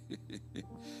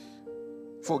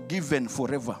 Forgiven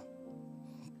forever.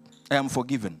 I am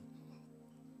forgiven.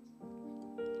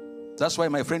 That's why,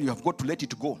 my friend, you have got to let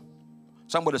it go.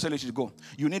 Somebody say let it go.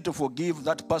 You need to forgive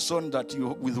that person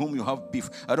with whom you have beef.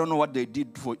 I don't know what they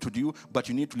did to you, but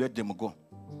you need to let them go.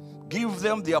 Give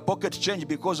them their pocket change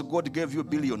because God gave you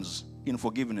billions in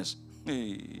forgiveness.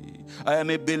 I am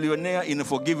a billionaire in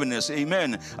forgiveness.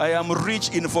 Amen. I am rich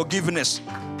in forgiveness.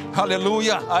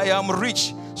 Hallelujah. I am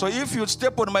rich. So if you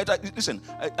step on my... Listen,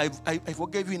 I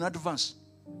forgave you in advance.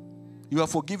 You are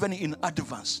forgiven in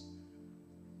advance.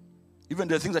 Even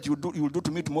the things that you will do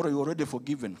to me tomorrow, you're already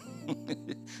forgiven.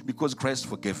 Because Christ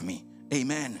forgave me.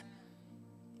 Amen.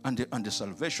 And the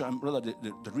salvation, brother,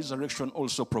 the resurrection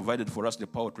also provided for us the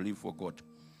power to live for God.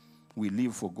 We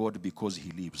live for God because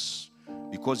he lives.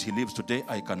 Because he lives today,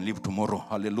 I can live tomorrow.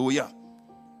 Hallelujah.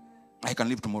 I can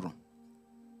live tomorrow.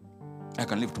 I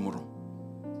can live tomorrow.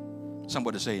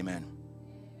 Somebody say amen.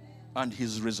 And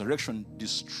his resurrection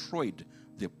destroyed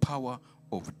the power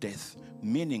of death,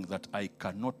 meaning that I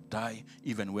cannot die.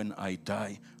 Even when I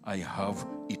die, I have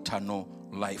eternal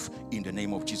life in the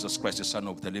name of Jesus Christ, the Son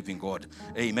of the living God.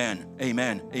 Amen,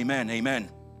 amen, amen, amen.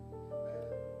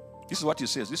 This is what he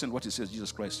says. Listen to what he says,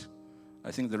 Jesus Christ.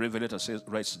 I think the Revelator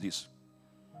writes this.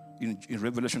 In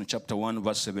Revelation chapter 1,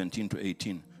 verse 17 to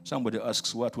 18. Somebody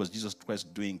asks, what was Jesus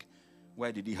Christ doing?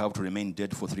 Why did he have to remain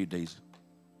dead for 3 days?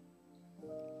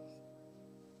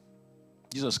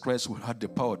 Jesus Christ had the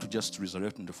power to just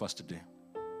resurrect on the first day.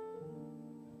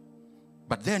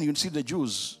 But then you see the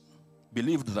Jews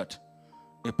believed that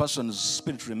a person's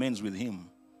spirit remains with him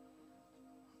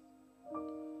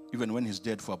even when he's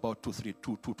dead for about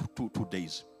 2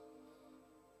 days.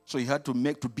 So he had to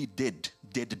be dead,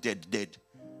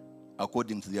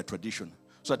 according to their tradition.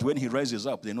 So that when he rises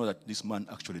up, they know that this man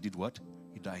actually did what?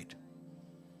 He died.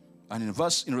 And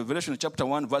in Revelation chapter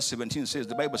 1, verse 17 says,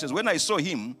 the Bible says, when I saw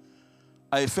him,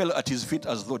 I fell at his feet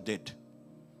as though dead.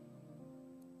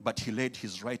 But he laid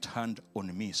his right hand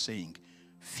on me, saying,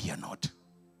 fear not.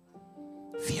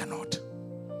 Fear not.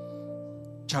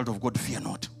 Child of God, fear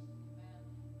not.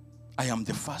 I am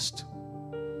the first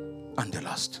and the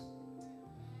last.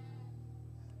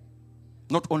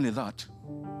 Not only that,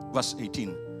 verse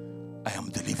 18, I am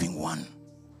the living one.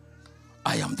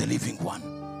 I am the living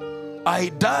one. I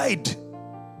died,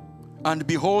 and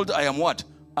behold, I am what?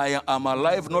 I am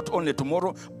alive not only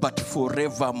tomorrow, but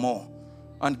forevermore.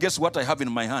 And guess what I have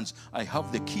in my hands? I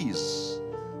have the keys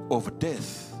of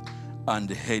death and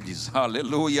Hades.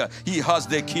 Hallelujah. He has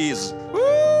the keys.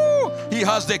 Woo! He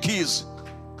has the keys.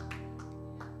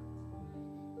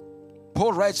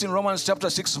 Paul writes in Romans chapter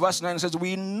 6, verse 9, says,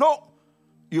 we know,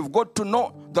 you've got to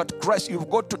know that Christ, you've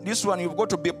got to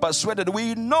be persuaded.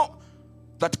 We know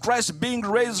that Christ being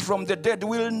raised from the dead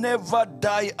will never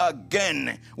die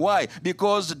again. Why?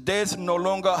 Because death no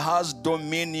longer has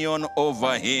dominion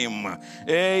over him.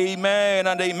 Amen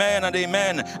and amen and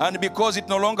amen. And because it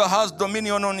no longer has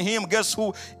dominion on him, guess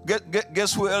who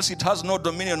else it has no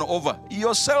dominion over?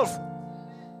 Yourself.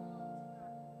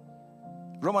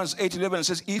 Romans 8:11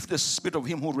 says, if the spirit of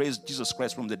him who raised Jesus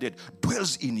Christ from the dead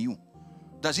dwells in you.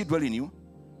 Does he dwell in you?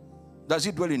 Does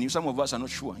he dwell in you? Some of us are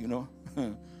not sure,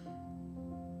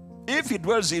 if he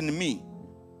dwells in me,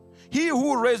 he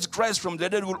who raised Christ from the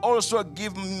dead will also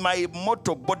give my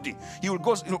mortal body. He will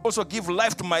also give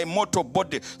life to my mortal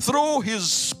body through his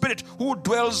Spirit who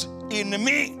dwells in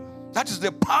me. That is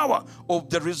the power of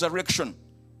the resurrection.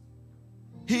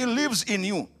 He lives in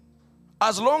you.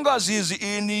 As long as he's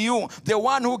in you, the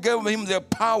one who gave him the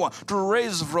power to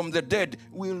raise from the dead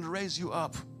will raise you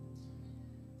up.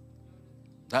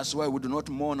 That's why we do not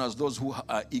mourn as those who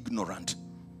are ignorant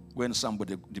when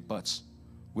somebody departs.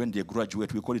 When they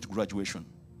graduate, we call it graduation.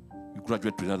 You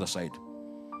graduate to the other side.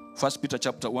 1 Peter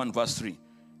chapter 1 verse 3. It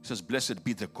says, blessed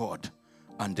be the God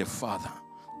and the Father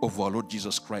of our Lord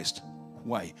Jesus Christ.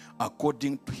 Why?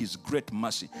 According to his great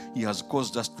mercy, he has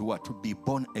caused us to what? To be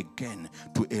born again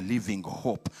to a living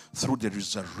hope through the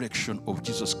resurrection of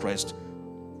Jesus Christ,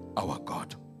 our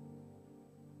God.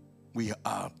 We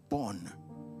are born.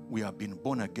 We have been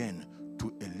born again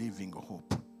to a living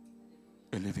hope.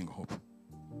 A living hope.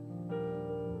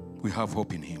 We have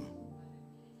hope in him.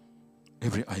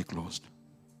 Every eye closed.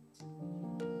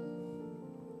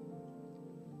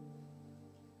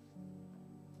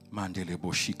 We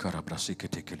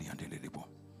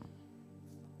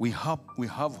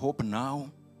have hope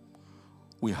now.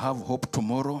 We have hope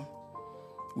tomorrow.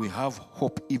 We have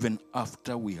hope even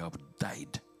after we have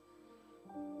died.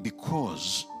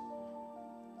 Because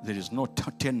there is no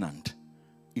tenant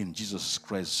in Jesus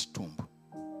Christ's tomb.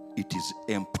 It is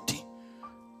empty.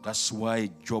 That's why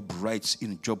Job writes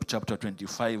in Job chapter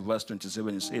 25 verse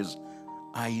 27, it says,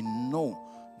 I know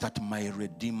that my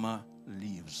Redeemer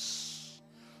lives.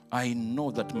 I know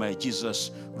that my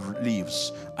Jesus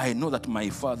lives. I know that my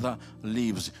Father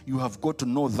lives. You have got to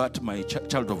know that, my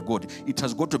child of God. It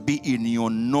has got to be in your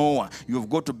knower. You have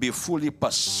got to be fully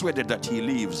persuaded that he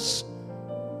lives.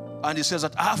 And he says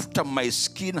that after my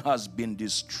skin has been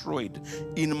destroyed,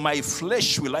 in my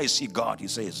flesh will I see God, he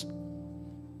says.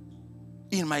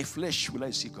 In my flesh will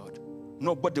I see God.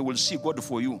 Nobody will see God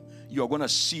for you. You are going to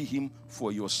see him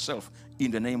for yourself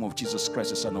in the name of Jesus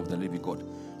Christ, the Son of the living God.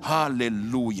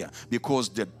 Hallelujah. Because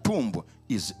the tomb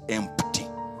is empty.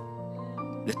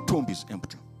 The tomb is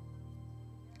empty.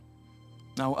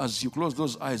 Now, as you close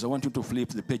those eyes, I want you to flip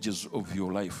the pages of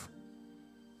your life.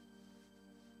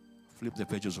 Flip the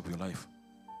pages of your life.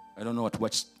 I don't know at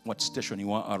what station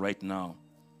you are right now.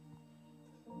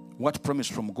 What promise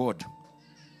from God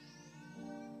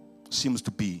seems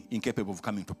to be incapable of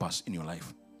coming to pass in your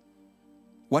life?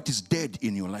 What is dead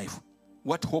in your life?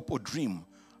 What hope or dream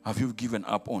have you given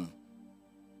up on?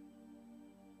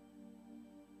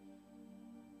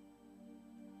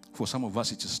 For some of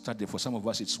us, it's study. For some of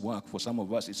us, it's work. For some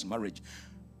of us, it's marriage.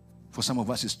 For some of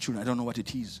us, it's children. I don't know what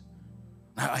it is.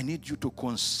 Now, I need you to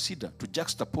consider, to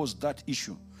juxtapose that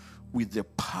issue with the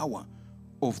power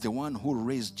of the one who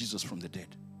raised Jesus from the dead.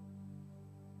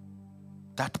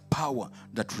 That power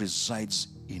that resides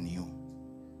in you.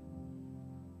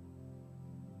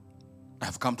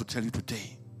 I've come to tell you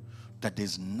today that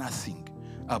there's nothing,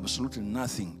 absolutely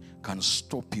nothing can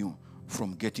stop you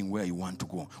from getting where you want to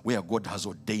go, where God has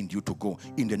ordained you to go,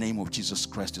 in the name of Jesus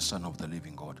Christ, the Son of the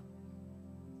living God.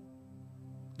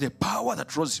 The power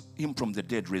that rose him from the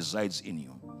dead resides in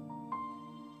you.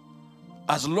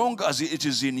 As long as it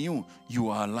is in you, you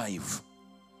are alive.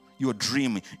 Your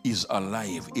dream is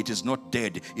alive. It is not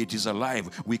dead. It is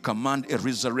alive. We command a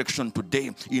resurrection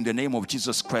today in the name of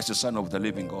Jesus Christ, the Son of the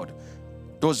living God.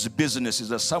 Those businesses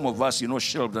that some of us,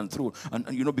 shelved and threw,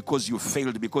 and because you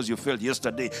failed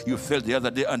yesterday, you failed the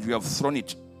other day, and you have thrown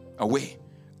it away.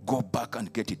 Go back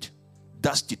and get it.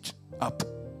 Dust it up,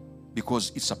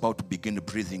 because it's about to begin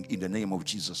breathing in the name of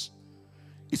Jesus.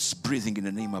 It's breathing in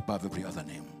the name above every other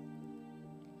name.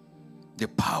 The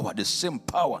power, the same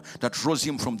power that rose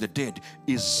him from the dead,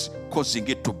 is causing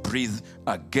it to breathe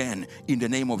again in the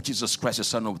name of Jesus Christ, the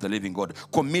Son of the living God.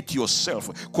 Commit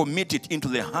yourself. Commit it into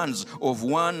the hands of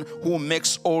one who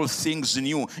makes all things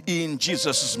new in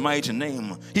Jesus' mighty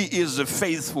name. He is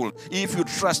faithful. If you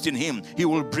trust in him, he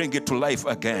will bring it to life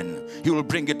again. He will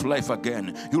bring it to life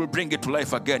again. He will bring it to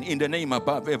life again in the name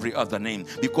above every other name.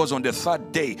 Because on the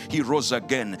third day, he rose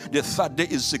again. The third day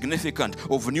is significant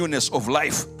of newness of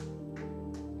life.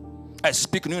 I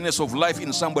speak newness of life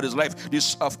in somebody's life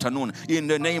this afternoon in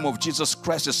the name of Jesus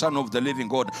Christ, the Son of the living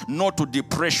God. No to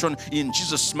depression in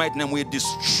Jesus' mighty name. We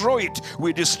destroy it.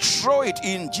 We destroy it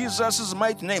in Jesus'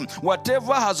 mighty name.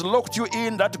 Whatever has locked you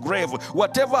in that grave,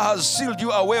 whatever has sealed you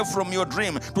away from your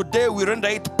dream, today we render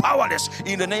it powerless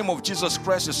in the name of Jesus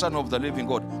Christ, the Son of the living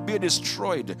God. Be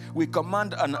destroyed. We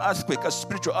command an earthquake, a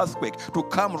spiritual earthquake, to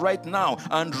come right now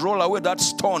and roll away that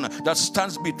stone that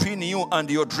stands between you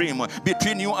and your dream,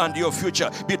 between you and your your future,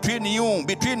 between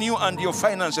you and your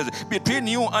finances, between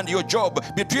you and your job,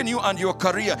 between you and your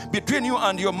career, between you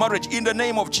and your marriage, in the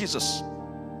name of Jesus.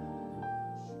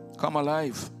 Come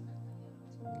alive.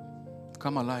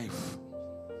 Come alive.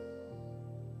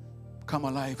 Come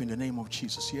alive in the name of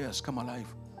Jesus. Yes, come alive.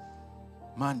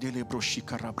 Mandele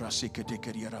broshikara braseke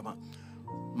dekeriyarama.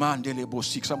 Mandele bo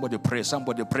seek. Somebody pray.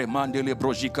 Mandele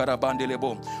broshikara bandele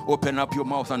bo. Open up your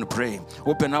mouth and pray.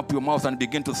 Open up your mouth and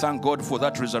begin to thank God for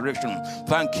that resurrection.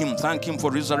 Thank Him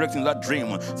for resurrecting that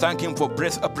dream. Thank Him for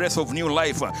a breath of new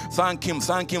life. Thank Him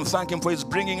for His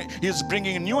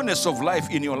bringing newness of life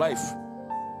in your life.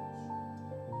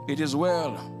 It is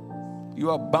well. You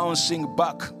are bouncing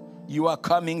back. You are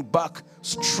coming back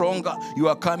stronger. You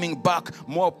are coming back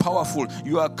more powerful.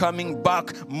 You are coming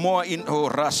back more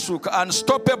rasuka.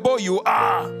 Unstoppable you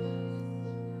are.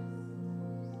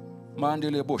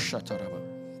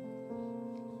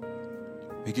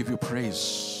 We give you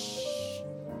praise.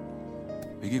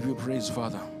 We give you praise,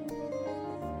 Father.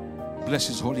 Bless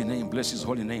His holy name. Bless His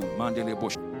holy name.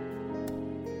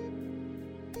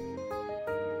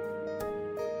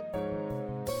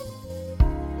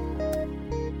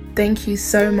 Thank you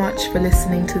so much for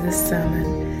listening to this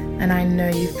sermon, and I know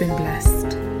you've been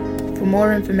blessed. For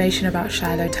more information about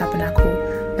Shiloh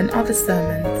Tabernacle and other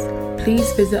sermons,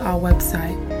 please visit our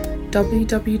website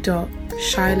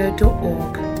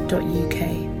www.shiloh.org.uk.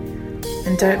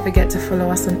 And don't forget to follow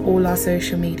us on all our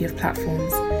social media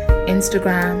platforms,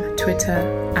 Instagram, Twitter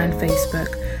and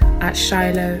Facebook at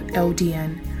Shiloh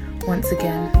LDN. Once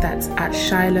again, that's at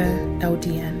Shiloh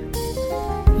LDN.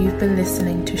 You've been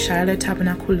listening to Shiloh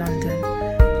Tabernacle London,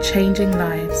 changing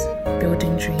lives,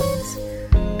 building dreams.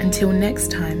 Until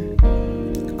next time,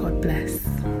 God bless.